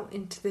go out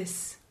into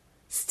this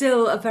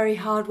still a very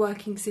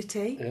hard-working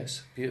city.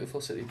 Yes,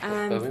 beautiful city,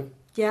 Birmingham.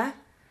 Yeah.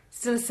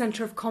 Still a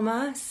centre of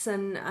commerce,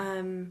 and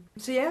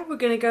we're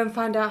going to go and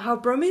find out how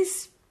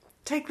Brummies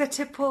take their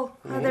tipple,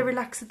 how they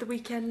relax at the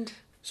weekend.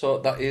 So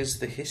that is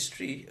the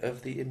history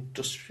of the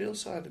industrial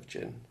side of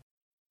gin.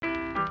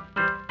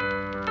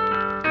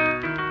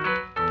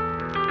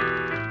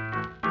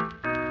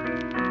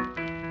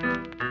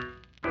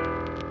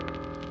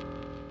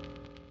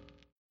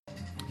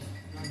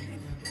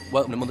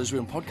 Welcome to Mother's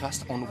Room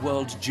podcast on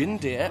World Gin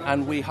Day,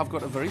 and we have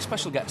got a very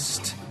special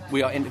guest.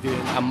 We are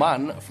interviewing a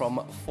man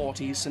from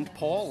 40 St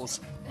Paul's,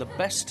 the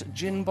best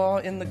gin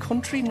bar in the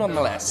country,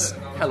 nonetheless.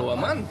 Hello,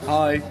 man.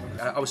 Hi.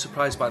 I was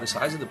surprised by the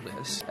size of the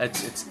place.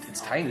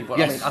 It's tiny, but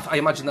yes. I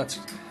imagine that's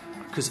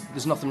because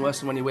there's nothing worse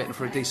than when you're waiting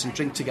for a decent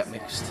drink to get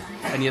mixed,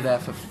 and you're there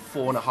for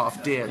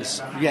 4.5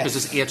 days because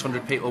there's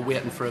 800 people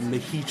waiting for a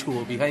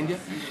mojito behind you.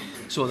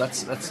 So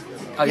it's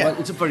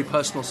a very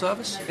personal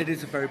service. It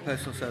is a very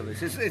personal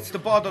service. It's the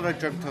bar that I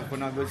dreamt of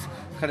when I was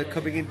kind of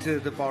coming into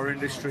the bar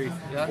industry.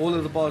 Yeah. All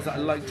of the bars that I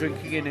like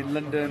drinking in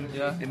London,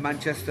 in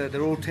Manchester,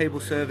 they're all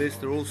table service,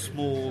 they're all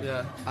small,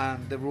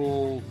 and they're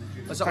all...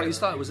 Is that where you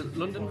started? Was it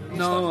London?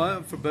 No,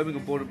 I'm from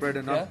Birmingham, born and bred,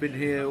 and I've been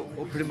here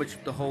pretty much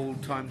the whole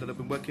time that I've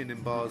been working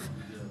in bars.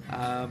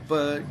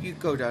 But you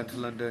go down to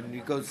London,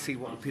 you go see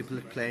what people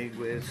are playing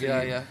with.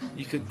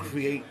 You can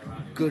create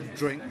good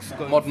drinks.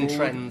 Modern forward.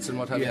 Trends and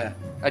what have you.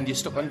 And you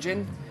stuck on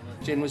gin?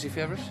 Gin was your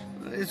favourite?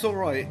 It's all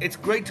right. It's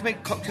great to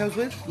make cocktails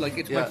with. Like,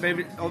 it's my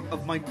favourite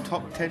of my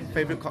top 10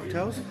 favourite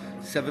cocktails.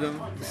 7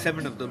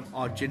 of them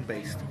are gin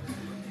based.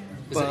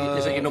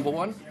 Is it your number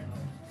one?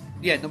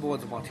 Yeah, number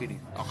one's a martini.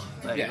 Oh,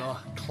 there you go.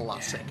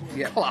 Classic.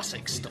 Yeah.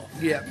 Classic stuff.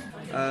 Yeah.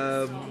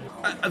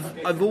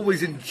 I've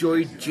always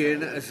enjoyed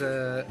gin as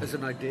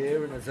an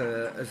idea and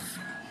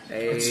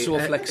it's so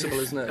flexible,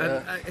 isn't it?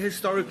 And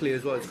historically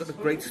as well, it's got a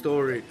great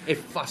story. A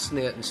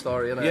fascinating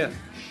story, isn't it? Yeah,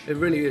 it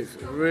really is.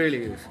 It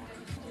really is.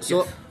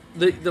 So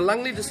the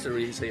Langley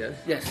Distillery is here.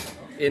 Yes.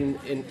 In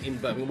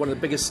Birmingham, one of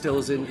the biggest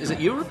stills in... Is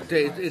it Europe?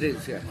 It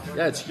is, yeah.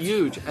 Yeah, it's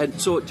huge.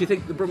 And so, do you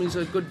think the Brummies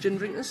are good gin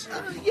drinkers?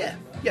 Yeah.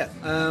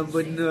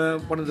 When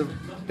one of the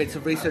bits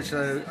of research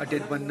I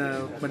did when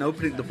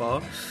opening the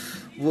bar,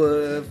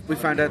 we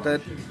found out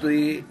that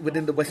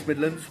within the West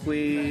Midlands,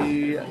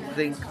 we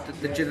think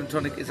that the gin and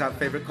tonic is our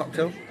favourite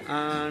cocktail,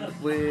 and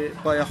we're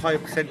by a higher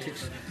percentage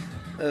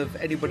of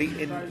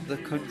anybody in the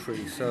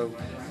country. So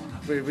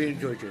we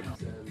enjoy gin.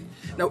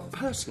 Now,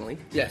 personally,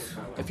 yes,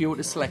 if you were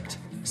to select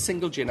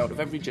single gin out of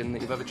every gin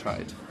that you've ever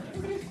tried,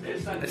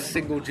 A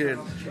single gin.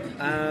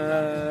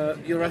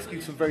 You're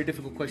asking some very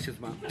difficult questions,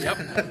 Matt.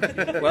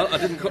 Yep. Well, I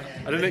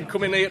didn't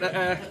come in here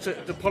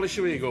to polish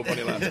your ego,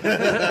 buddy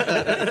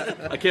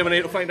lad. I came in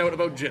here to find out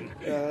about gin.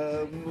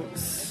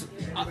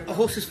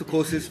 Horses for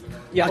courses.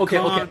 Yeah, okay.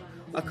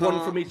 I can't.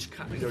 One from each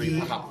category,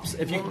 perhaps.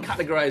 If you can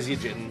categorise your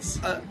gins.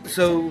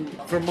 So,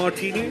 for a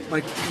martini,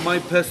 my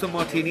personal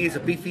martini is a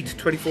Beefeater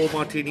 24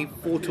 martini,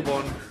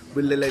 4-1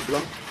 with Lillet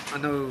Blanc. I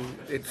know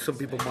some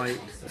people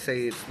might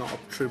say it's not a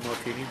true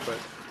martini, but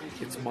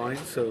it's mine,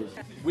 so...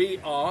 We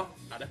are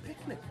at a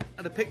picnic.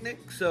 At a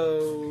picnic,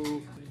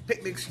 so...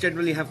 Picnics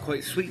generally have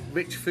quite sweet,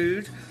 rich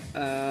food,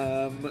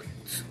 and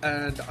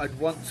I'd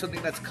want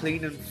something that's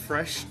clean and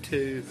fresh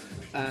to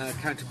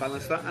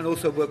counterbalance that, and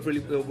also work really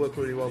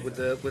well with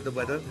the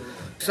weather.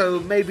 So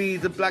maybe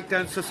the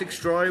Blackdown Sussex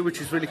Dry, which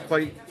is really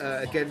quite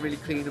again really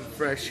clean and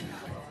fresh.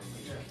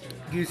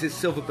 Uses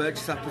silver birch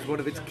sap as one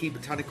of its key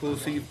botanicals,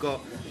 so you've got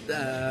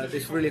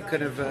this really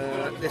kind of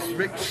this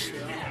rich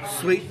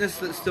sweetness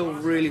that's still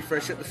really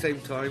fresh at the same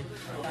time.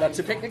 That's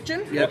a picnic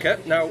gin? Yeah. Okay,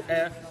 now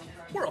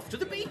we're off to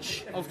the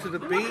beach. Off to the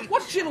beach.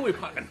 What gin are we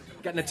packing?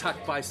 Getting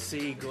attacked by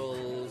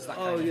seagulls, that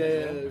kind of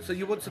thing. Yeah. So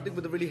you want something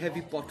with a really heavy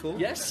bottle?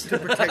 Yes. To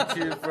protect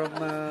you from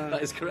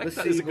that is correct, the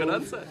that is a good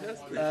seagulls. answer,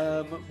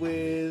 yes.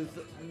 With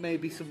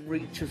maybe some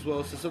reach as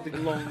well, so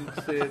something long,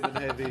 thin and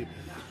heavy.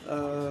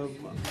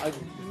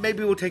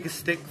 Maybe we'll take a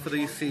stick for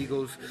these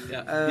seagulls.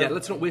 Yeah,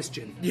 let's not waste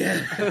gin.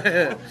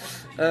 Yeah.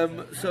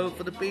 So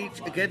for the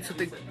beach, again,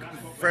 something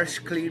fresh,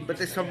 clean, but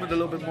this time with a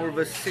little bit more of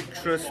a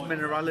citrus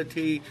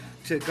minerality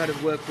to kind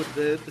of work with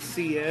the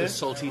sea air. The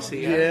salty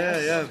sea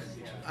air. Yeah.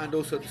 And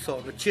also the salt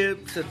of the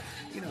chips, and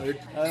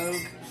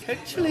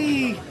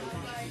potentially,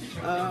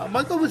 I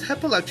might go with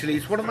Heppel. Actually,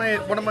 it's one of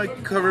my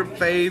current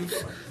faves.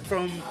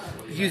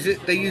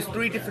 They use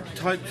 3 different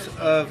types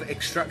of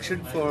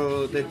extraction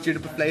for the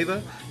juniper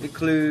flavour,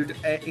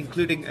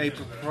 including a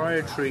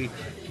proprietary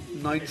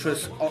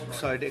nitrous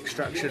oxide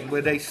extraction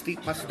where they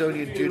steep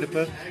Macedonian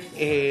juniper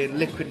in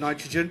liquid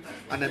nitrogen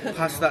and then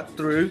pass that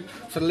through.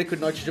 So the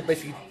liquid nitrogen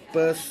basically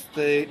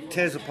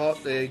tears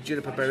apart the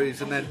juniper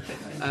berries and then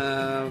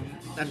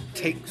and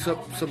takes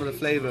up some of the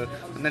flavour,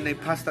 and then they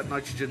pass that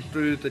nitrogen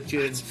through the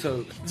gin.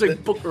 So it's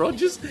like Buck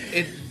Rogers.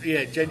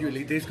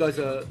 Genuinely, these guys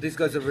are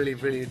really,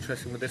 really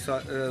interesting with this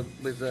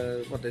with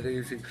what they're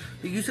using.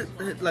 They use it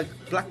like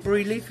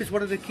blackberry leaf is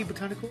one of the key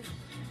botanicals.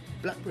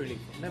 Blackberry leaf.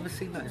 Never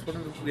seen that. It's one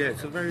of the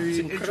it's a very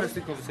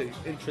interesting conversation.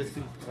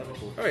 Interesting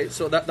botanical. All right,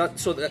 so the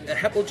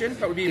Heppel gin,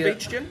 that would be a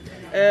beach gin.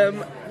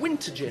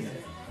 Winter gin.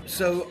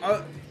 So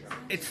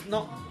it's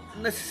not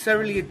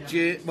necessarily a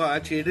gin. Well,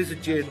 actually, it is a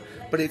gin,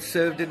 but it's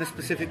served in a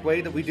specific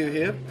way that we do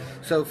here.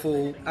 So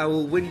for our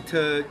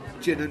winter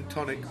gin and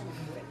tonic,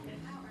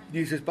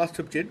 uses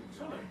bathtub gin,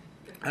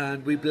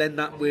 and we blend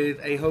that with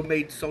a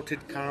homemade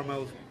salted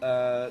caramel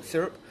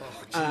syrup,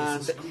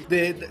 and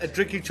a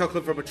drinking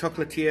chocolate from a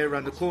chocolatier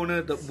around the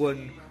corner that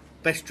won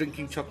best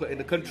drinking chocolate in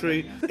the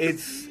country.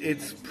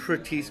 It's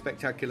pretty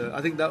spectacular.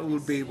 I think that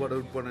would be what I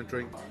would want to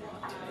drink.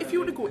 If you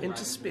were to go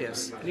into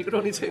space and you could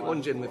only take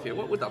one gin with you,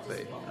 what would that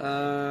be?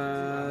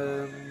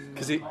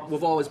 Because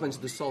we've always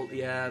mentioned the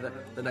salty air,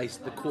 the nice,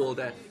 the cold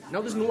air.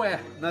 Now there's no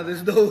air. No,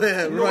 there's no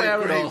air. No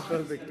air at all.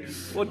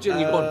 Perfect. What gin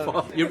you want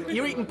for?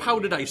 You're eating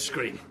powdered ice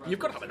cream. You've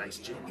got to have a nice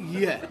gin.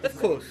 Yeah, of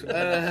course.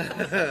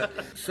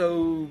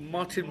 So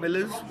Martin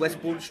Miller's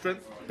Westbourne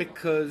Strength,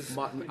 because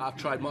I've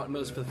tried Martin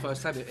Miller's for the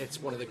first time.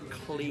 It's one of the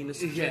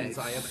cleanest gins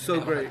I have so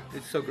ever great. had.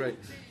 It's so great.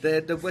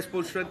 The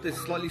Westbourne Strength is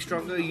slightly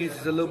stronger. It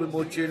uses a little bit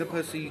more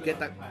juniper, so you get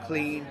that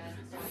clean,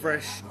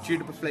 fresh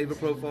juniper flavour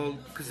profile.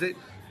 Because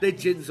their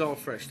gins are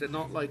fresh. They're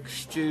not like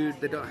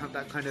stewed. They don't have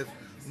that kind of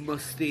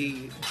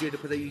musty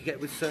juniper that you get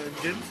with certain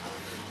gins.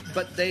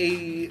 But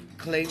they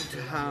claim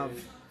to have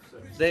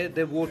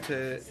their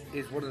water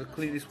is one of the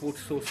cleanest water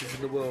sources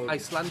in the world.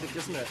 Icelandic,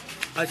 isn't it?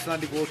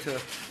 Icelandic water.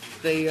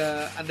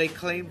 They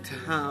claim to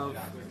have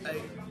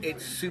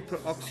it's super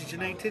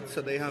oxygenated,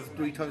 so they have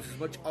 3 times as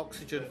much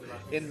oxygen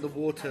in the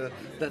water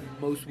than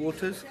most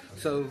waters.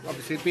 So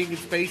obviously, being in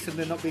space and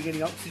there not being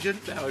any oxygen,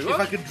 if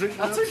I could drink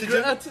that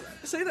oxygen,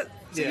 so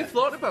you've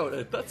thought about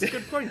it. That's a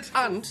good point.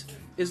 And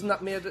isn't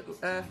that made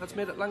at that's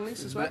made at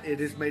Langley's as well? It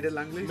is made at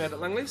Langley's. Made at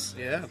Langley's.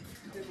 Yeah.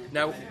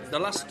 Now, the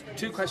last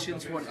 2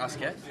 questions we want to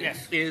ask you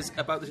is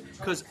about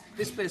because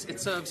this place it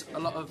serves a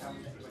lot of.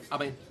 I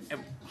mean,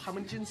 how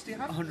many gins do you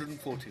have?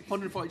 140.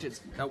 140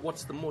 gins. Now,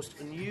 what's the most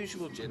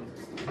unusual gin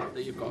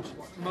that you've got?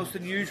 Most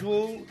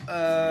unusual,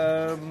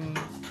 the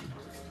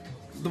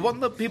one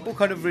that people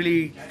kind of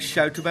really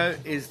shout about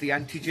is the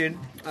anti-gin.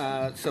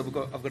 So I've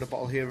got a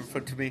bottle here in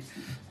front of me.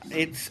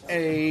 It's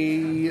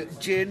a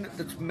gin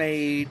that's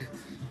made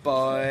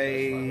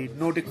by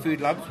Nordic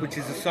Food Labs, which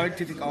is a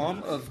scientific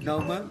arm of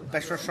Noma,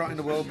 best restaurant in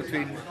the world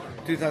between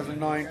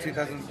 2009 and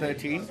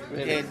 2013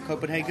 in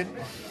Copenhagen.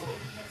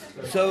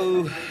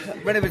 So,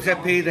 René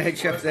Zeppi, the head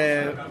chef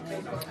there,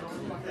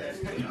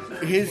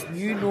 his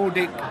new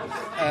Nordic,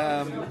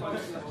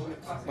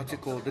 what's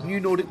it called? The new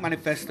Nordic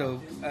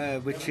Manifesto,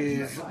 which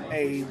is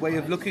a way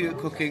of looking at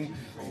cooking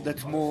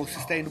that's more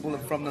sustainable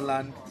and from the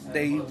land,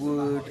 they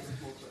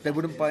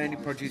wouldn't buy any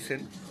produce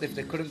in. If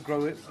they couldn't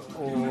grow it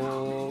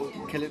or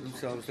kill it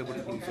themselves, they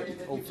wouldn't use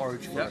it or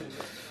forage for it.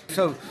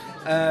 So,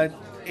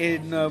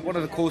 in one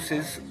of the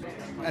courses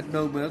at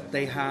Noma,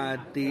 they had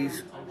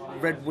these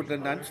red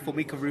woodland ants,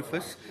 Formica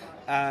rufus,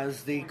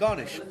 as the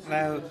garnish.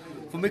 Now,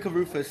 Formica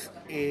rufus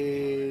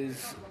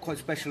is quite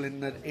special in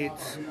that it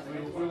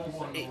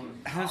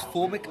has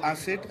formic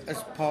acid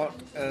as part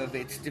of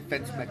its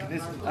defense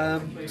mechanism.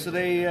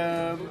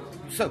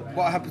 So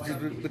what happens is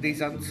with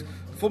these ants,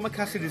 formic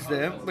acid is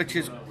there, which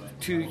is,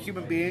 to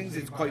human beings,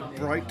 it's quite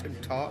bright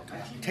and tart.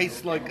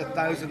 Tastes like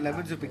 1,000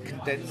 lemons have been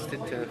condensed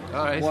into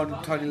one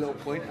tiny little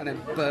point and then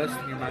burst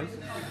in your mouth.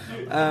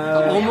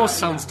 That almost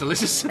sounds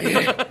delicious.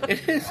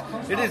 It is.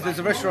 There's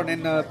a restaurant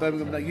in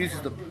Birmingham that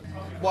uses them.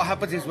 What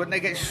happens is when they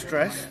get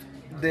stressed,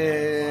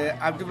 the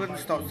abdomen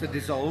starts to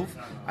dissolve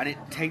and it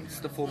taints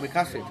the formic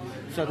acid.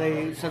 So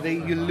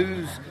you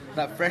lose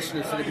that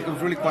freshness and it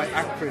becomes really quite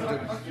acrid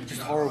and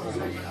just horrible.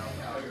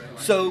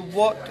 So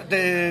what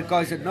the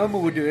guys at Noma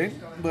were doing,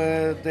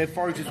 where their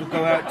foragers would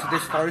go out to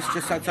this forest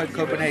just outside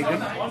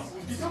Copenhagen.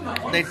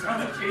 They'd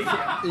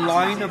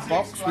line a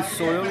box with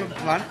soil and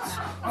plants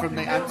from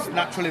the ants'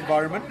 natural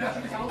environment,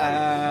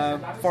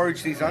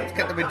 forage these ants,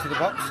 get them into the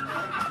box,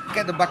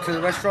 get them back to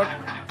the restaurant,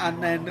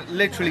 and then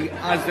literally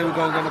as they were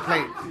going on the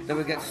plate, they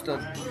would get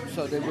stung.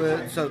 So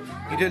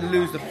you didn't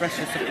lose the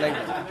freshness of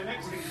flavour.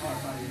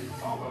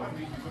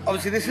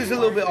 Obviously, this is a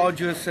little bit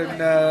arduous,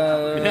 and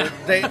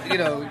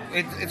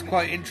it's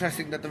quite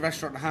interesting that the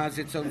restaurant has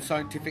its own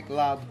scientific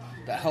lab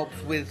that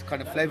helps with kind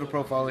of flavour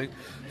profiling.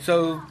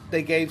 So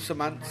they gave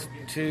some ants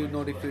to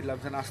Nordic Food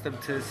Labs and asked them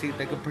to see if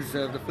they could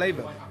preserve the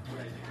flavour.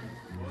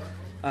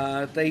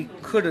 They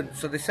couldn't,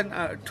 so they sent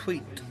out a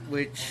tweet,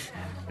 which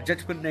a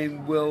gentleman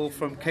named Will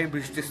from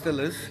Cambridge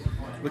Distillers,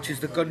 which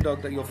is the gun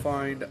dog that you'll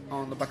find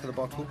on the back of the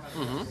bottle,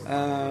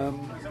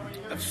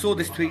 saw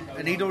this tweet,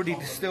 and he'd already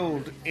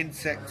distilled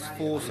insects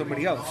for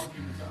somebody else.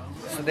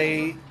 So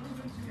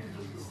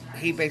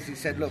he basically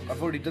said, "Look,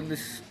 I've already done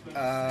this.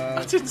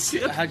 I didn't see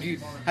it. How do you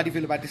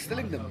feel about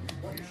distilling them?"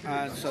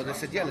 And so they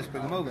said, "Yeah, let's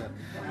bring them over."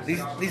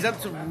 These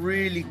ants are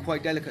really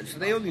quite delicate, so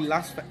they only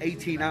last for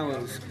 18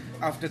 hours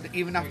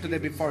even after they've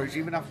been foraged,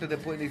 even after they're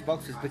put in these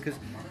boxes, because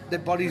their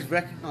bodies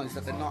recognise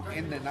that they're not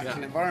in their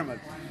natural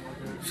environment.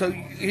 So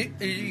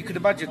you could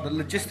imagine the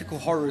logistical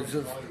horrors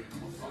of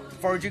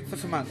foraging for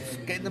some ants,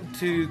 getting them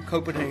to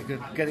Copenhagen,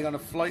 getting on a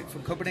flight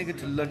from Copenhagen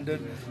to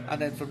London,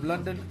 and then from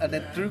London, and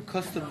then through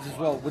customs as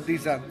well with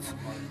these ants,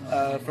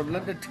 from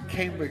London to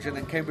Cambridge, and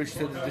then Cambridge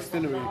to the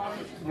distillery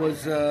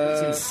was...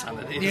 it's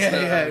insanity.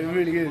 Yeah, it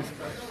really is.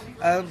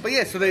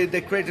 So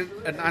they created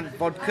an ant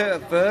vodka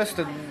at first,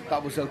 and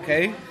that was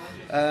okay.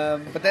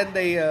 But then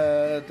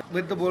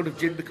with the world of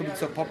gin becoming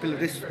so popular,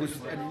 this was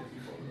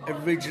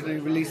originally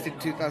released in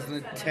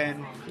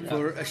 2010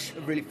 for a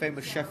really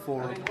famous chef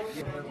forum.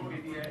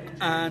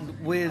 And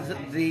with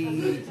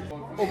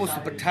almost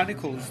the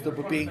botanicals that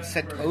were being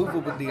sent over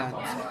with the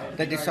ants,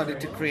 they decided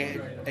to create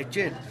a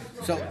gin.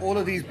 So all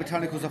of these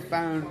botanicals are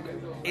found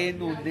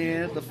in or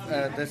near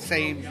the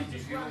same...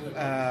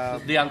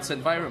 the ants'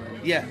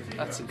 environment. Yeah.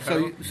 That's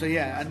incredible. So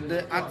and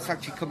the ants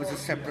actually come as a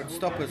separate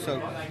stopper. So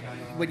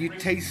when you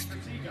taste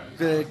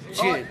the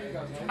gin...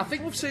 I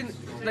think we've seen,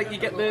 like, you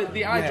get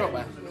the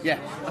eyedropper. Yeah.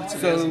 That's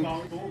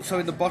amazing. So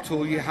in the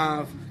bottle you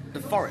have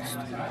the forest,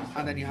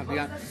 and then you have the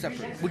ants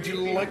separate. Would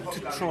you like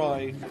to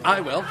try? I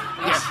will.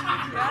 Yes.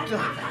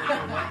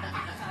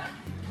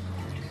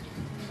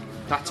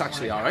 That's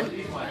actually all right.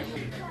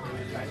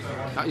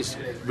 That is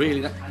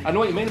really. I know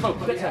what you mean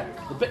about bitter.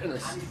 The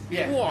bitterness.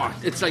 Yeah. Whoa,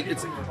 it's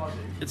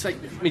like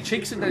my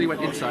cheeks nearly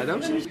went inside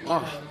out.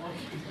 Oh.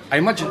 I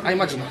imagine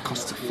that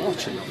costs a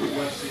fortune.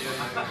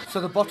 So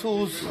the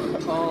bottles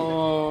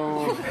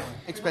are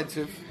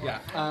expensive.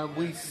 Yeah.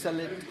 We sell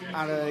it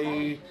at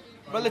a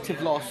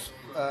relative loss.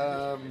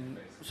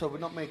 So we're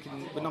not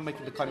making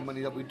the kind of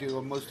money that we do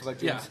on most of our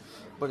gins,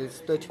 but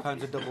it's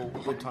 £30 a double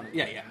with tonic.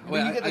 Yeah.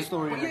 Well, you get the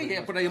story.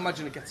 But I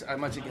imagine it gets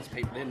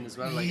people in as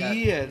well. Like,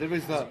 there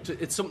is that.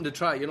 It's something to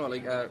try,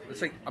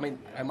 it's like, I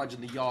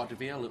imagine the Yard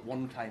of Ale at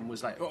one time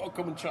was like, oh,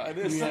 come and try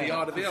this, the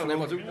Yard of Ale, and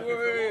everyone's like,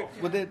 whoa.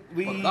 Well,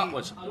 that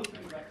was.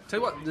 Tell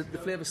you what, the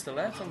flavour's still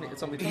there.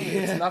 It's on the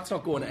tongue. That's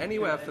not going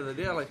anywhere for the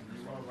day. Like,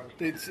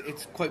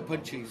 it's quite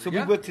punchy. So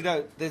we worked it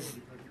out.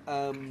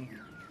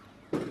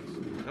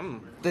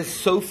 There's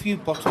so few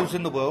bottles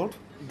in the world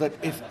that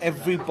if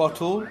every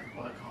bottle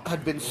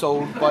had been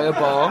sold by a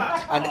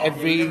bar and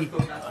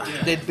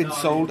they'd been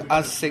sold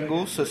as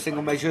singles, so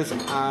single measures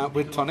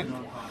with tonic,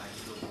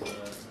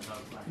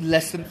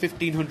 less than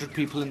 1,500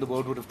 people in the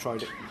world would have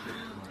tried it.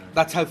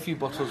 That's how few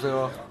bottles there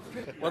are.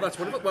 Well, that's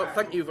wonderful. Well,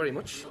 thank you very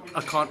much.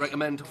 I can't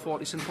recommend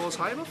 40 St Paul's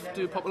high enough.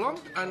 Do pop along,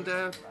 and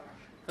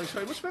thanks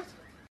very much, Matt.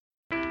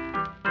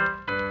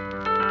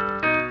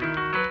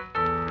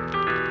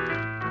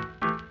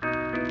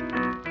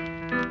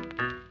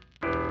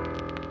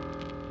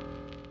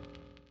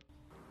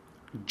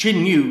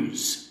 Gin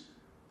News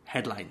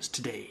headlines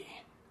today.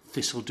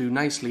 This'll do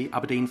nicely.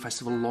 Aberdeen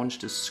Festival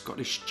launched as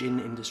Scottish gin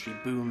industry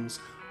booms.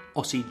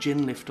 Aussie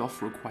gin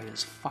lift-off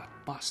requires fat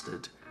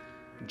bastard.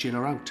 Gin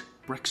are out.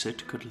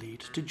 Brexit could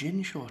lead to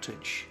gin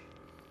shortage.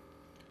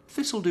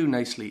 This'll do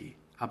nicely.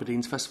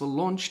 Aberdeen's festival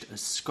launched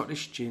as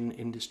Scottish gin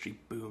industry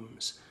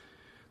booms.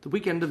 The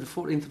weekend of the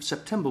 14th of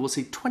September will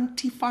see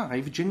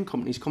 25 gin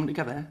companies coming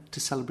together to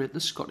celebrate the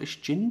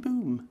Scottish gin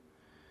boom.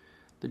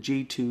 The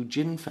G2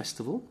 Gin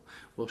Festival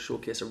will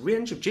showcase a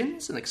range of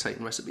gins and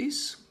exciting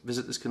recipes.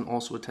 Visitors can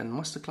also attend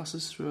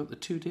masterclasses throughout the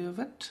 2-day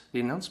event.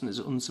 The announcement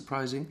is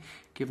unsurprising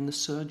given the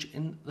surge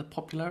in the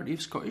popularity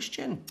of Scottish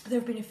gin. There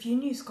have been a few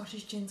new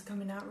Scottish gins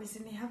coming out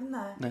recently, haven't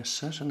there? There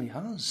certainly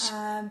has.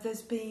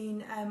 There's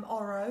been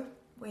Oro,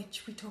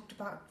 which we talked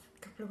about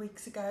a couple of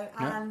weeks ago,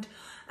 Yeah.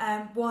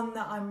 and one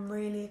that I'm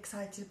really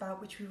excited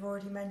about, which we've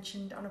already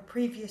mentioned on a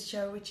previous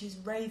show, which is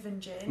Raven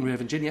Gin.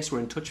 Raven Gin, yes, we're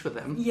in touch with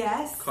them.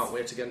 Yes. Can't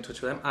wait to get in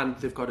touch with them. And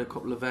they've got a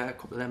couple of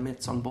their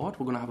mates on board.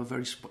 We're going to have a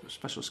very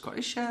special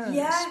Scottish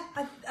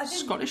I think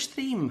Scottish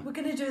theme. we're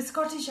going to do a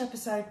Scottish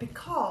episode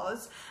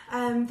because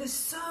there's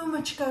so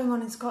much going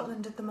on in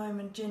Scotland at the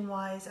moment,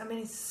 gin-wise. I mean,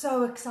 it's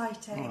so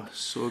exciting. Oh,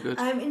 so good.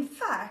 In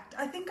fact,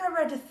 I think I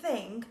read a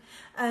thing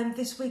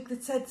this week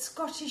that said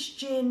Scottish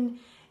gin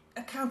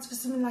accounts for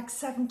something like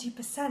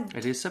 70%.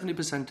 It is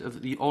 70%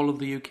 of all of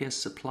the UK's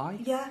supply.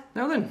 Yeah.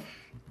 Now then,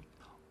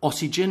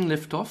 Aussie gin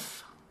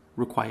lift-off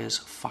requires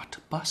fat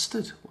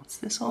bastard. What's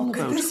this all What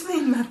about? could this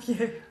mean,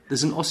 Matthew?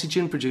 There's an Aussie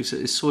gin producer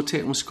who's so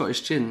taken with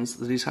Scottish gins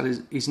that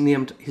he's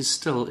named his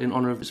still in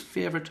honour of his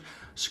favourite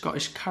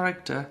Scottish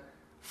character,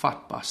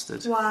 Fat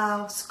Bastard.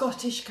 Wow,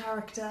 Scottish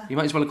character. You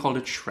might as well have called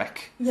it Shrek.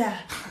 Yeah,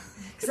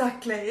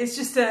 exactly. It's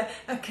just a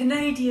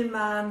Canadian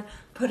man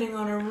putting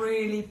on a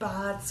really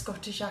bad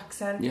Scottish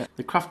accent. Yeah.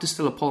 The craft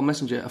distiller Paul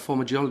Messenger, a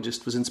former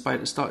geologist, was inspired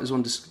to start his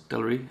own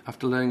distillery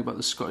after learning about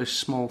the Scottish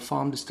small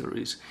farm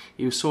distilleries.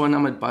 He was so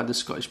enamoured by the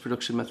Scottish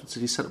production methods that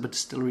he set up a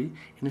distillery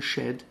in a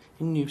shed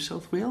in New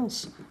South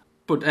Wales.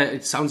 But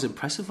it sounds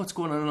impressive what's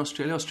going on in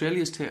Australia.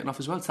 Australia's taken off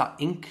as well. It's that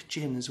ink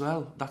gin as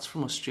well. That's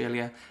from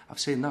Australia. I've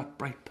seen that,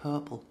 bright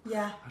purple.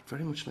 Yeah. I'd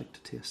very much like to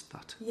taste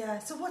that. Yeah,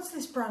 so what's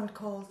this brand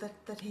called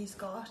that he's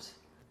got?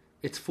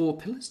 It's 4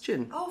 Pillars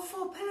gin. Oh,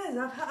 Four Pillars.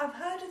 I've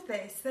heard of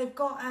this. They've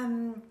got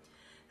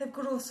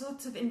all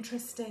sorts of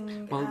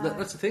interesting. Well,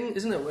 that's the thing,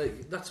 isn't it?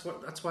 Like, that's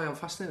why I'm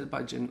fascinated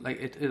by gin.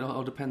 Like, it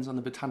all depends on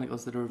the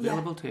botanicals that are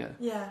available to you.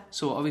 Yeah.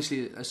 So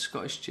obviously, a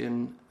Scottish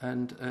gin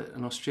and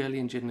an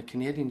Australian gin and a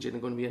Canadian gin are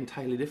going to be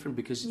entirely different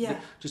because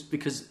just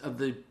because of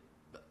the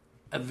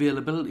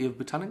availability of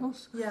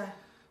botanicals. Yeah.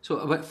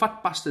 So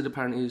Fat Bastard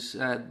apparently is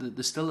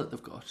the still that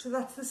they've got. So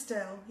that's the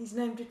still. He's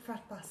named it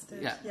Fat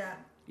Bastard. Yeah. Yeah.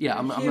 Yeah,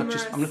 I'm not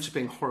just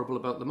being horrible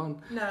about the man.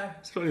 No.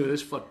 It's not even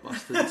this Fat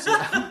Bastard. So,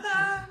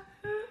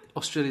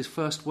 Australia's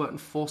first Wharton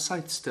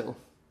Forsyth still,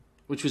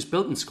 which was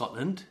built in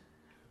Scotland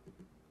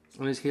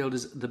and is hailed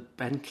as the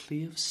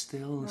Bentley of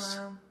stills.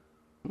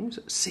 Wow.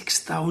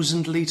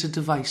 6,000 litre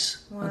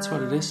device. Wow. That's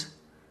what it is.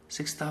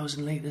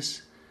 6,000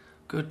 litres.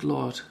 Good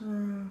Lord.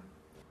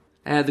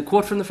 The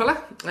quote from the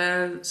fella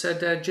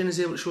said, gin is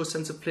able to show a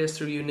sense of place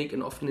through unique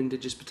and often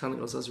indigenous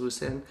botanicals, as we were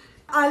saying.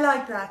 I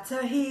like that. So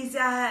he's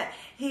set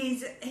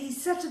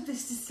up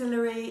this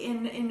distillery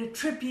in a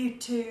tribute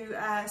to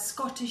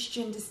Scottish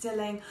gin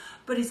distilling,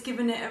 but he's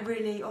given it a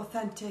really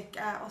authentic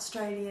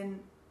Australian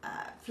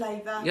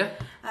flavour. Yeah.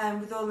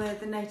 With all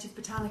the native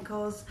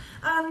botanicals,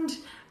 and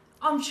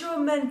I'm sure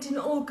meant in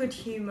all good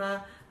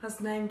humour has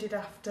named it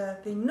after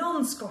the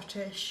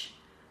non-Scottish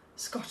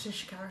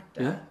Scottish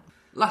character. Yeah.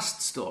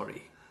 Last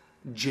story.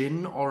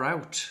 Gin or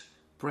out.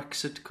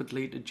 Brexit could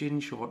lead to gin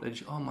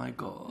shortage. Oh my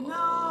God.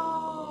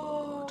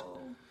 No.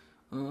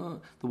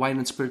 The Wine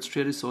and Spirits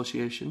Trade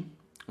Association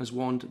has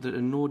warned that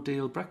a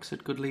no-deal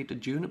Brexit could lead to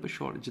juniper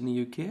shortage in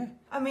the UK.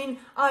 I mean,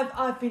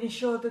 I've been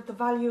assured that the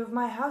value of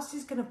my house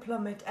is going to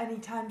plummet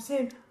anytime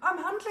soon. I'm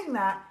handling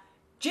that.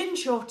 Gin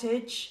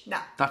shortage, nah.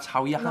 That's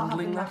how you're Not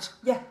handling having that?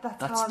 Yeah,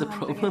 that's how I'm the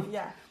handling problem. it,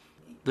 yeah.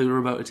 They were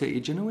about to take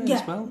your gin away Yeah.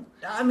 as well.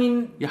 I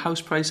mean, Your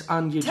house price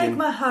and your take gin.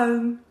 my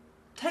home,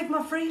 take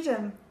my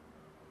freedom.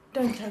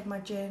 Don't take my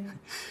gin.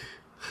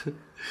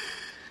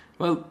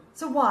 Well,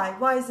 So why?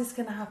 Why is this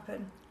going to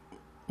happen?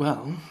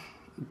 well,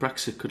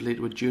 Brexit could lead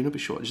to a juniper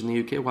shortage in the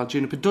UK. While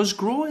juniper does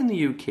grow in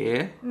the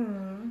UK,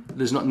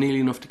 there's not nearly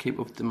enough to keep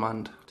up with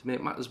demand. To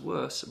make matters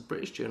worse,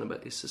 British juniper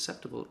is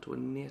susceptible to a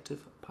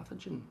native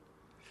pathogen.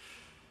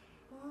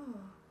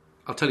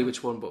 I'll tell you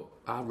which one, but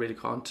I really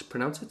can't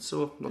pronounce it,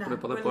 so I'm not going to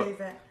bother. We'll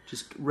leave it.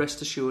 Just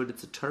rest assured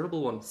it's a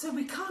terrible one. So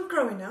we can't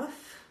grow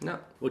enough? No,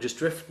 we're just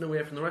drifting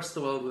away from the rest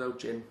of the world without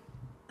gin.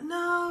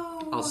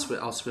 No. I'll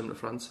swim to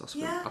France.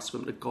 I'll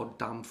swim to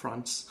goddamn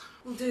France.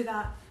 We'll do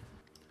that.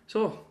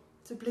 So,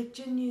 So bleak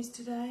gin news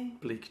today.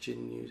 bleak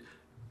gin news.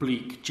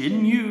 Bleak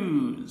gin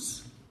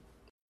news.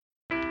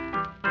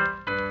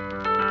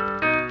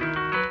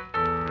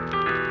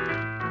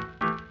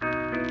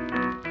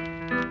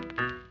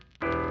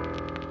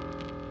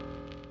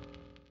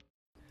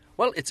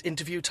 Well, it's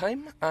interview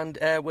time, and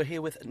we're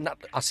here with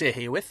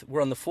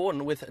we're on the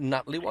phone with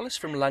Natalie Wallace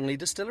from Langley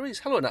Distilleries.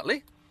 Hello,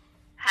 Natalie.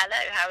 Hello,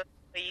 how?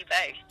 are you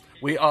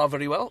both? We are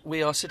very well.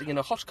 We are sitting in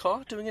a hot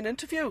car doing an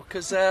interview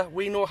because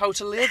we know how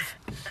to live.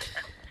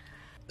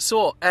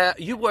 So,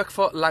 you work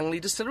for Langley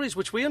Distilleries,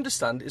 which we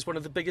understand is one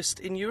of the biggest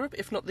in Europe,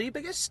 if not the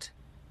biggest.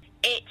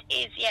 It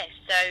is, yes.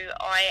 So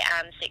I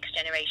am sixth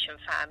generation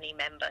family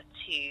member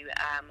to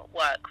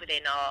work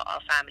within our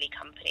family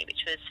company,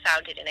 which was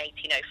founded in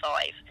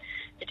 1805.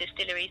 The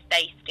distillery is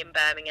based in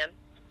Birmingham,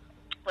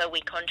 where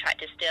we contract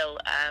distill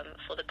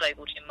for the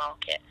global gin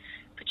market,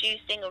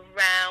 producing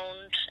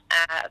around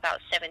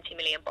about 70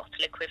 million bottle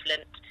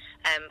equivalent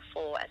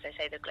for, as I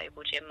say, the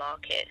global gin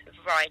market. A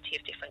variety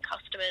of different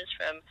customers,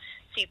 from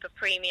super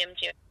premium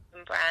gin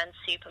brands,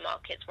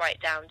 supermarkets, right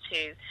down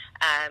to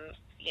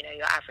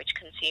your average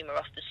consumer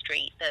off the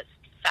street that's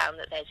found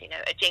that there's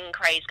a gin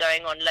craze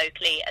going on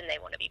locally and they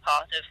want to be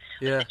part of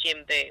the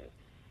gin boom.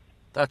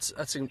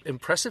 That's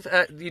impressive.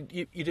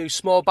 You do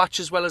small batch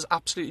as well as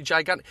absolutely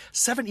gigantic.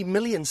 70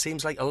 million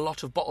seems like a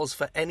lot of bottles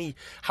for any.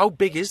 How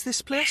big is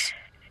this place?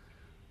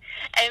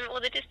 Well,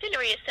 the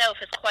distillery itself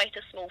has quite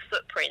a small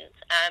footprint.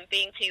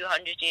 Being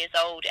 200 years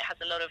old, it has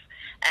a lot of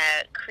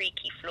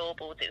creaky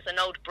floorboards. It was an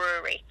old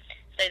brewery,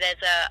 so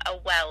there's a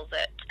well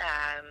that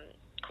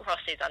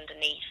crosses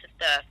underneath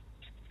the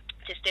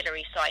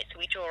distillery site, so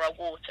we draw our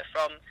water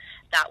from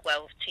that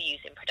well to use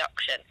in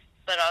production.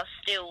 But our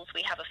stills,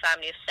 we have a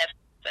family of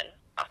 7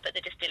 up at the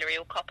distillery,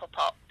 or copper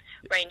pot,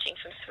 ranging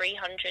from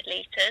 300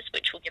 litres,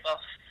 which will give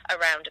off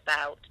around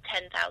about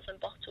 10,000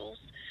 bottles,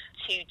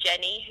 to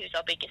Jenny, who's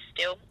our biggest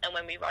still, and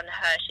when we run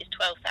her, she's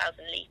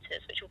 12,000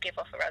 litres, which will give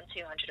off around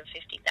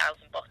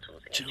 250,000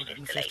 bottles in each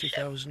distillation.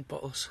 250,000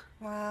 bottles.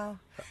 Wow.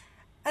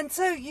 And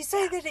so you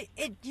say that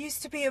it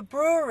used to be a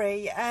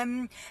brewery.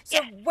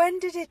 Yes. When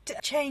did it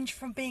change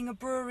from being a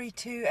brewery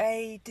to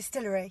a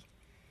distillery?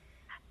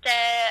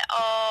 There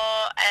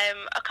are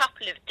a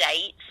couple of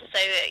dates. So,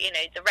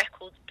 the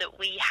records that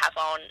we have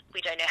on,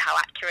 we don't know how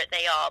accurate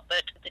they are,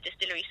 but the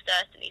distillery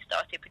certainly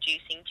started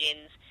producing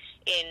gins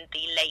in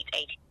the late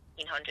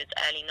 1800s,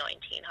 early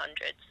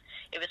 1900s.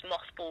 It was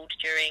mothballed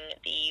during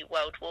the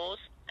World Wars,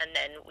 and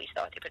then we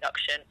started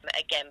production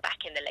again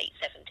back in the late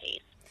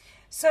 70s.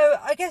 So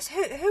I guess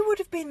who would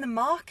have been the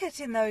market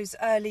in those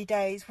early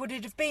days? Would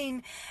it have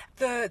been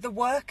the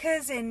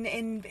workers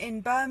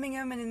in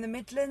Birmingham and in the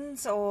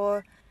Midlands,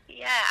 or?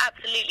 Yeah,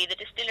 absolutely. The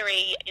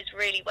distillery is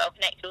really well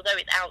connected. Although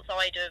it's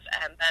outside of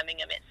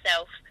Birmingham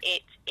itself,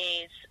 it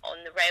is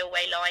on the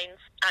railway lines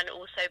and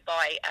also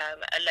by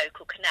a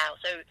local canal.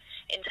 So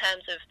in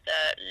terms of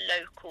the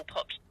local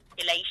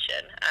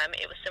population,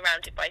 it was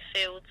surrounded by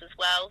fields as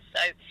well.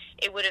 So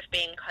it would have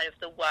been kind of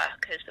the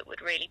workers that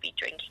would really be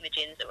drinking the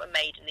gins that were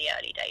made in the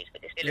early days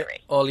of the distillery.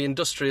 Yeah, all the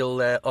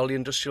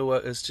industrial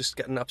workers just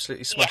getting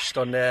absolutely smashed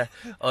on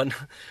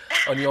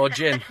your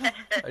gin.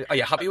 Are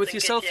you happy with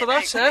yourself for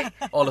that?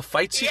 All the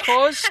fights you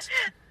caused.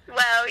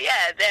 Well,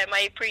 yeah,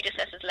 my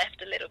predecessors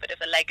left a little bit of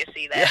a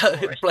legacy there.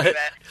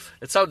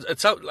 It sounds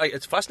like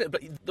it's fascinating.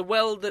 But the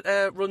well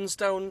that runs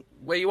down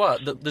where you are,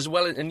 there's a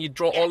well, and you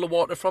draw all the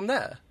water from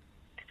there.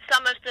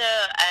 Some of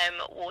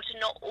the water,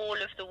 not all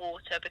of the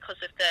water, because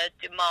of the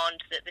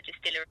demand that the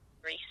distillery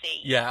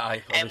sees. Yeah,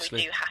 And obviously.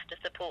 we do have to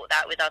support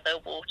that with other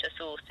water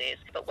sources.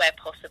 But where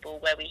possible,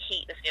 where we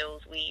heat the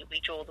stills, we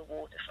draw the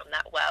water from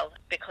that well,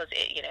 because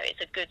it's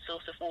a good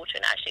source of water.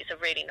 And actually, it's a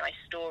really nice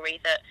story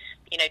that,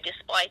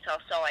 despite our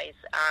size,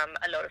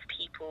 a lot of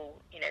people,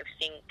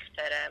 think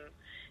that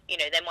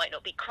there might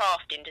not be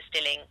craft in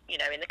distilling,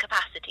 in the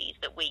capacities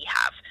that we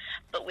have.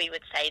 But we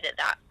would say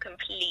that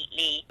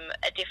completely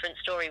a different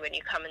story when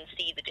you come and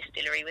see the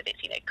distillery with its,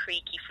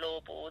 creaky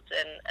floorboards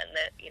and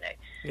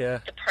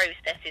the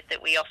processes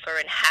that we offer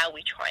and how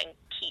we try and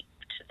keep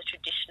to the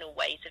traditional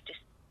ways of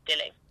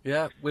distilling.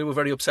 Yeah, we were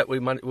very upset. We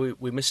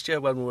missed you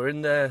when we were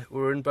in there.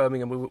 We were in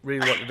Birmingham. We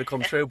really wanted to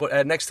come through.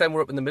 But next time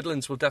we're up in the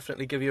Midlands, we'll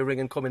definitely give you a ring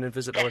and come in and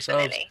visit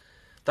ourselves.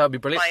 That would be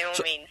brilliant. By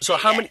all means,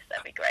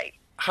 that'd be great.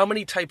 How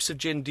many types of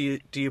gin do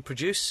you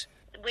produce?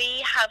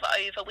 We have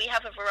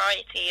a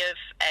variety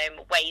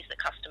of ways that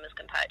customers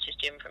can purchase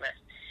gin from us.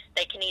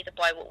 They can either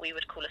buy what we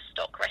would call a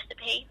stock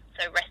recipe,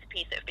 so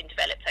recipes that have been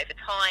developed over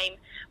time.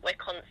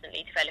 We're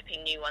constantly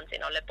developing new ones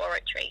in our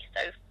laboratory.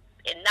 So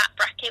in that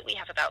bracket, we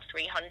have about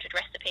 300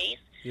 recipes.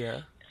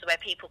 Yeah. So where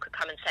people could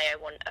come and say, I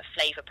want a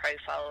flavour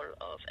profile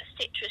of a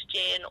citrus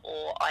gin,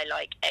 or I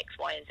like X,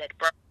 Y, and Z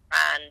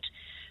brand.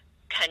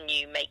 Can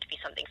you make me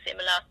something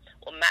similar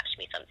or match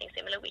me something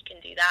similar? We can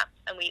do that.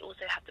 And we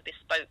also have the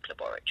bespoke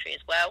laboratory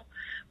as well,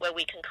 where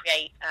we can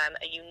create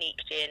a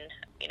unique gin,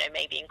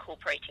 maybe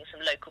incorporating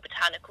some local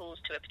botanicals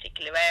to a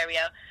particular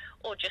area,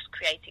 or just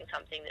creating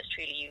something that's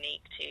truly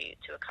unique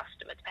to a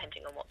customer,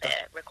 depending on what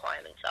their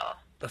requirements are.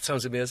 That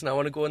sounds amazing. I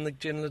want to go in the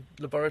gin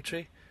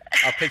laboratory.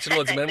 I picture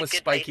loads of men with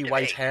spiky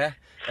white hair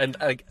and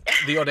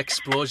the odd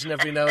explosion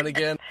every now and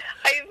again.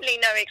 Hopefully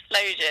no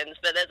explosions,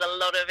 but there's a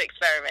lot of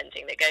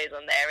experimenting that goes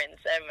on there, and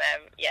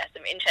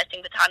some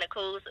interesting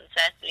botanicals, and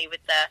certainly with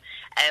the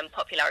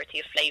popularity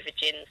of flavoured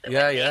gins that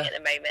we're seeing at the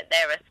moment,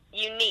 there are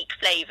unique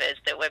flavours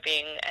that we're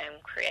being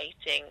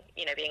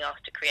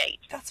asked to create.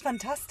 That's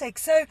fantastic.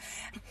 So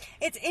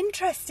it's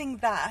interesting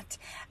that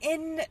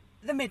in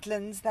the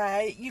Midlands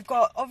there, you've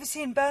got,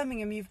 obviously in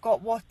Birmingham, you've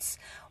got what's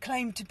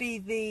claimed to be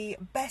the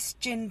best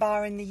gin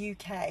bar in the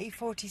UK,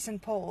 40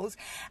 St Paul's,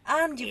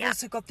 and you've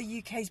also got the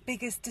UK's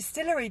biggest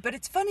distillery. But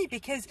it's funny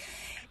because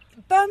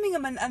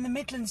Birmingham and the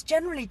Midlands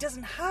generally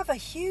doesn't have a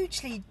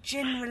hugely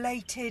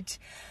gin-related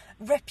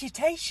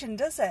reputation,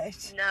 does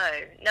it?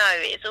 No,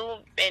 it's all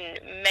been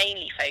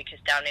mainly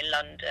focused down in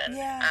London.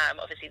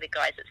 Obviously the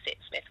guys at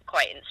Sitsmith were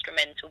quite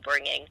instrumental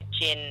bringing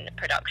gin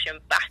production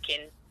back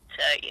into,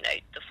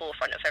 the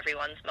forefront of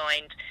everyone's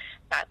mind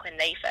back when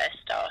they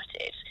first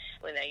started.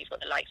 You've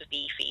got the likes of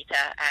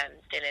Beefeater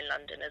still in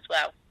London as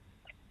well.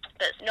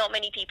 But not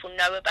many people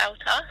know about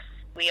us.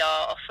 We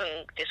are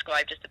often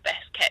described as the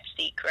best kept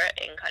secret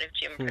in kind of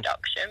gin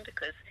production,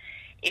 because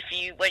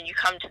when you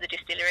come to the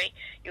distillery,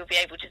 you'll be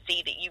able to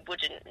see that you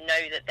wouldn't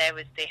know that there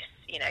was this,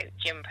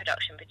 gin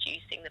production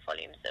producing the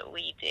volumes that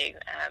we do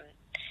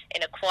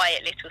in a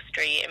quiet little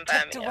street in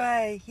Birmingham.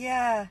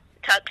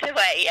 Tucked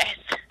away, yes.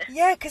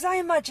 Yeah, because I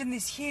imagine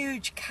this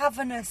huge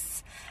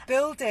cavernous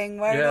building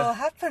where it all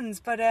happens,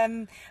 but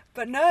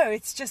no,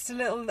 it's just a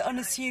little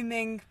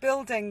unassuming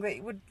building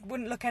that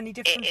wouldn't look any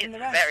different from the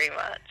rest. Very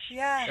much.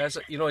 Yeah. There's,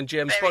 in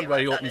James Bond where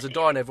he opens the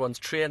door and everyone's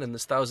training,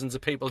 there's thousands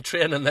of people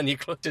training, and then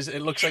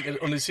it looks like an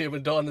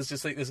unassuming door and there's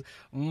just like this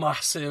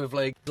massive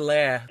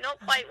glare. Not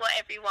quite what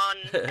everyone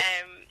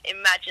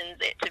imagines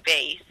it to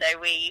be. So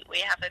we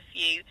have a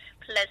few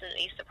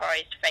pleasantly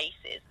surprised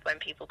faces when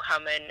people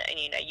come and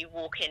you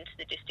walk into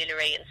the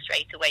distillery and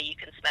straight away you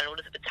can smell all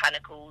of the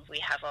botanicals. We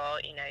have our,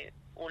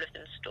 all of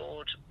them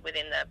stored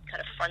within the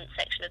kind of front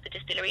section of the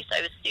distillery. So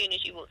as soon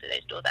as you walk through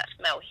those doors, that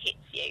smell hits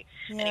you.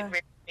 And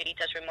it really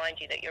does remind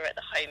you that you're at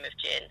the home of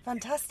gin.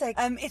 Fantastic.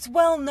 It's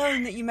well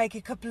known that you make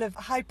a couple of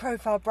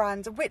high-profile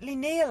brands. Whitley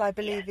Neal, I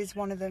believe, is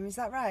one of them. Is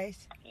that right?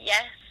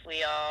 Yes,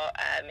 we are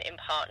in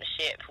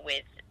partnership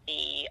with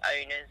the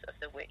owners of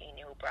the Whitley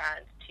Neal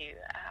brand to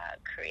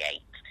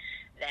create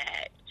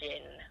their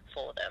gin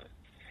for them.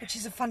 Which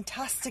is a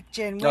fantastic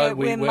gin.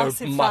 We're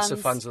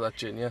massive fans of that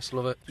gin. Yes,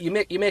 love it. You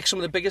make some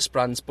of the biggest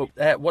brands, but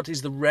what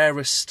is the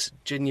rarest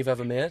gin you've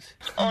ever made?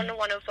 On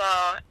one of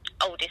our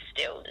oldest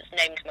stills,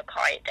 named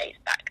Mackay, it dates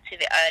back to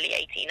the early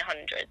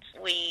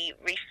 1800s. We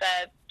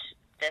refurbed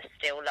the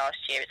still last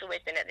year. It's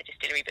always been at the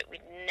distillery, but we've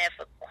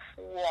never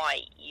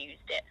quite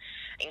used it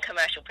in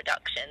commercial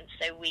production.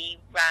 So we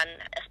ran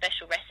a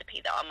special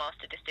recipe that our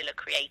master distiller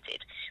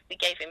created. We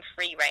gave him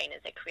free rein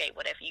and said, create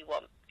whatever you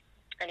want.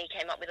 And he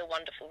came up with a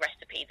wonderful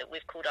recipe that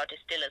we've called our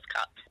Distiller's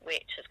Cup,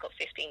 which has got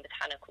 15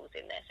 botanicals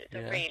in there. So it's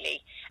a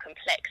really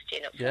complex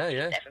gin at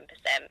 47%.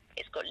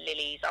 It's got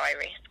lilies,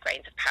 iris,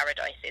 grains of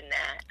paradise in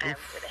there,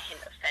 with a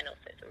hint of fennel.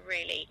 So it's a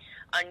really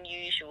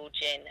unusual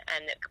gin,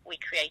 and that we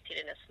created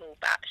in a small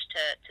batch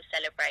to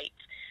celebrate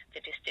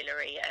the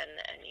distillery and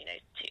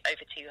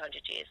over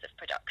 200 years of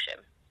production.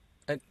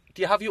 And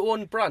do you have your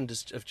own brand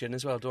of gin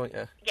as well, don't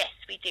you? Yes,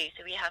 we do.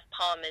 So we have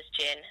Palmer's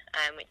Gin,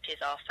 which is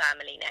our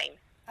family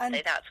name. So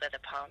that's where the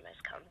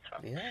Palmers comes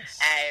from. Yes.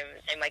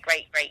 So my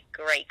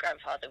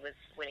great-great-great-grandfather was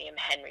William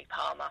Henry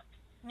Palmer.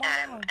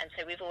 Wow. And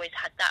so we've always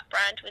had that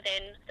brand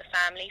within the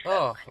family.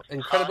 For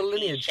incredible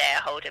lineage.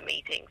 Shareholder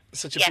meetings.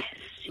 Such a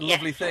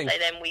lovely thing. So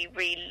then we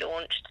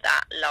relaunched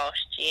that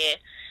last year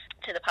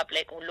to the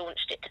public, or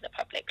launched it to the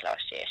public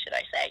last year, should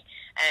I say,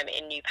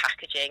 in new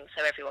packaging,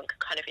 so everyone could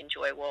kind of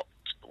enjoy what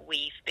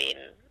we've been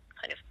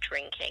kind of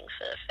drinking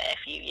for a fair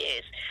few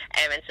years,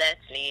 and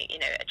certainly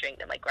a drink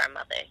that my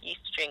grandmother used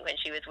to drink when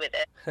she was with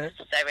us.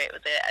 So it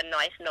was a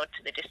nice nod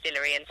to the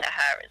distillery and to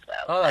her as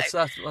well. Oh,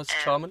 that's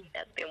charming.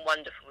 It's been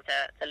wonderful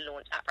to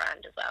launch that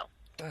brand as well.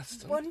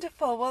 That's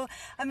wonderful. Well,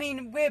 I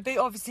mean, we're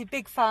obviously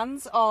big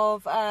fans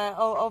of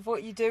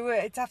what you do.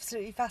 It's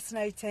absolutely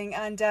fascinating,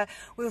 and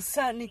we'll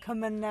certainly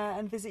come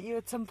and visit you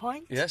at some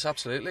point. Yes,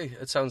 absolutely.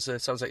 It sounds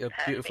like a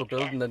beautiful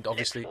building, and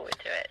obviously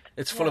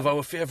it's full of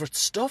our favourite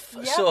stuff.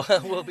 Yep. So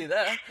we'll be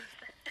there.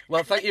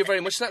 Well, thank you very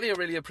much, Natalie. I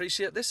really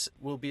appreciate this.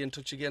 We'll be in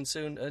touch again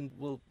soon, and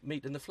we'll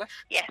meet in the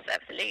flesh. Yes,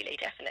 absolutely,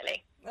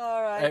 definitely.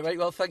 All right. Anyway,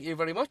 well, thank you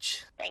very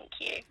much. Thank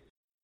you.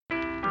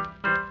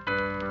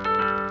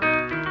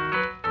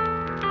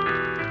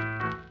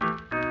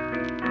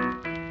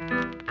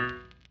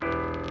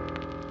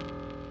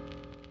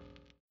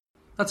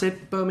 That's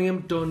it.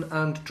 Birmingham done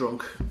and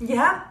drunk.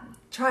 Yeah,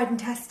 tried and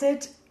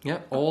tested. Yeah,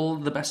 all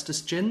the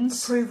bestest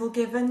gins. Approval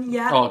given,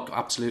 yeah. Oh,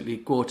 absolutely.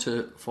 Go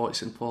to 40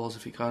 St Paul's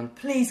if you can.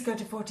 Please go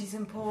to 40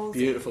 St Paul's.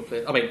 Beautiful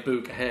place. I mean,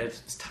 book ahead.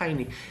 It's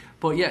tiny.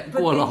 But yeah,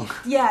 go along.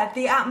 Yeah,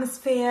 the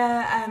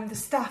atmosphere, the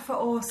staff are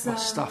awesome. The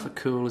staff are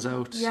cool as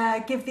out. Yeah,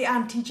 give the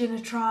anti-gin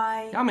a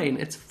try. I mean,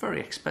 it's very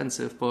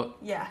expensive, but...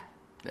 Yeah.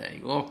 There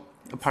you go.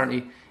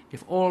 Apparently,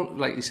 if all,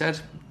 like you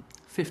said...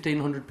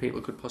 1,500 people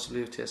could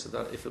possibly have tasted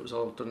that if it was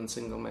all done in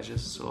single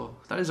measures. So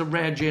that is a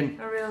rare gin.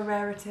 A real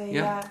rarity,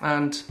 yeah.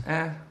 And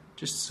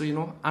just so you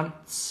know,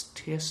 ants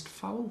taste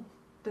foul.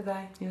 Do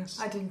they? Yes.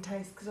 I didn't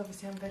taste because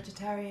obviously I'm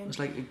vegetarian. It was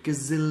like a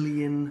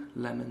gazillion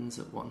lemons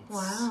at once.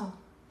 Wow.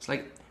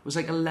 It was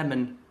like a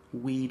lemon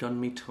weed on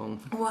me tongue.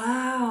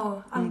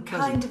 Wow, I'm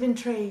Unpleasant. kind of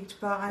intrigued,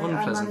 but I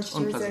managed to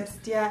Unpleasant.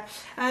 resist.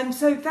 Yeah.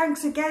 So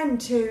thanks again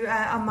to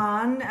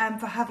Aman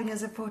for having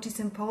us at 40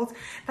 St Paul's.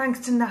 Thanks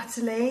to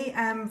Natalie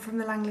from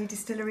the Langley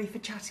Distillery for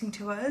chatting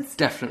to us.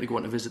 Definitely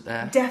going to visit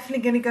there.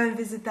 Definitely going to go and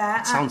visit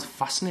there. Sounds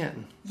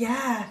fascinating.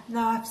 Yeah,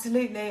 no,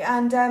 absolutely.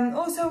 And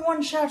also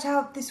one shout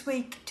out this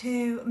week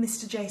to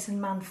Mr. Jason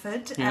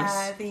Manford,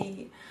 Yes.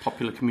 the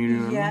Popular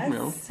comedian, Yes,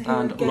 you who know,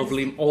 and gave-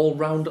 lovely,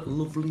 all-round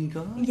lovely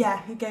guy.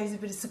 who gave us a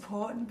bit of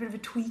support, a bit of a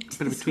tweet.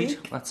 Bit of a this tweet.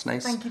 week. That's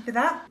nice. Thank you for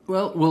that.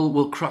 Well,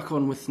 we'll crack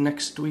on with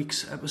next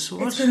week's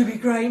episode. It's going to be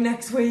great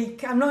next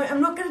week. I'm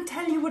not going to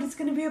tell you what it's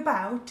going to be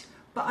about,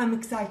 but I'm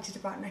excited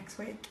about next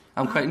week.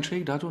 I'm quite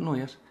intrigued. I don't know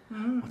yet.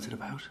 What's it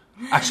about?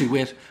 Actually,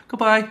 wait.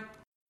 Goodbye.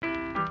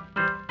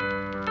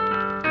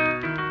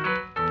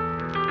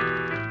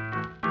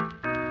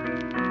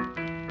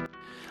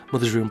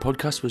 Mother's Room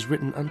podcast was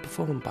written and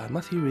performed by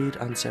Matthew Reid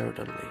and Sarah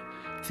Donnelly.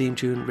 Theme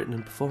tune written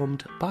and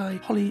performed by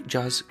Holly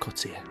Jazz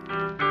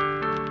Coetzee.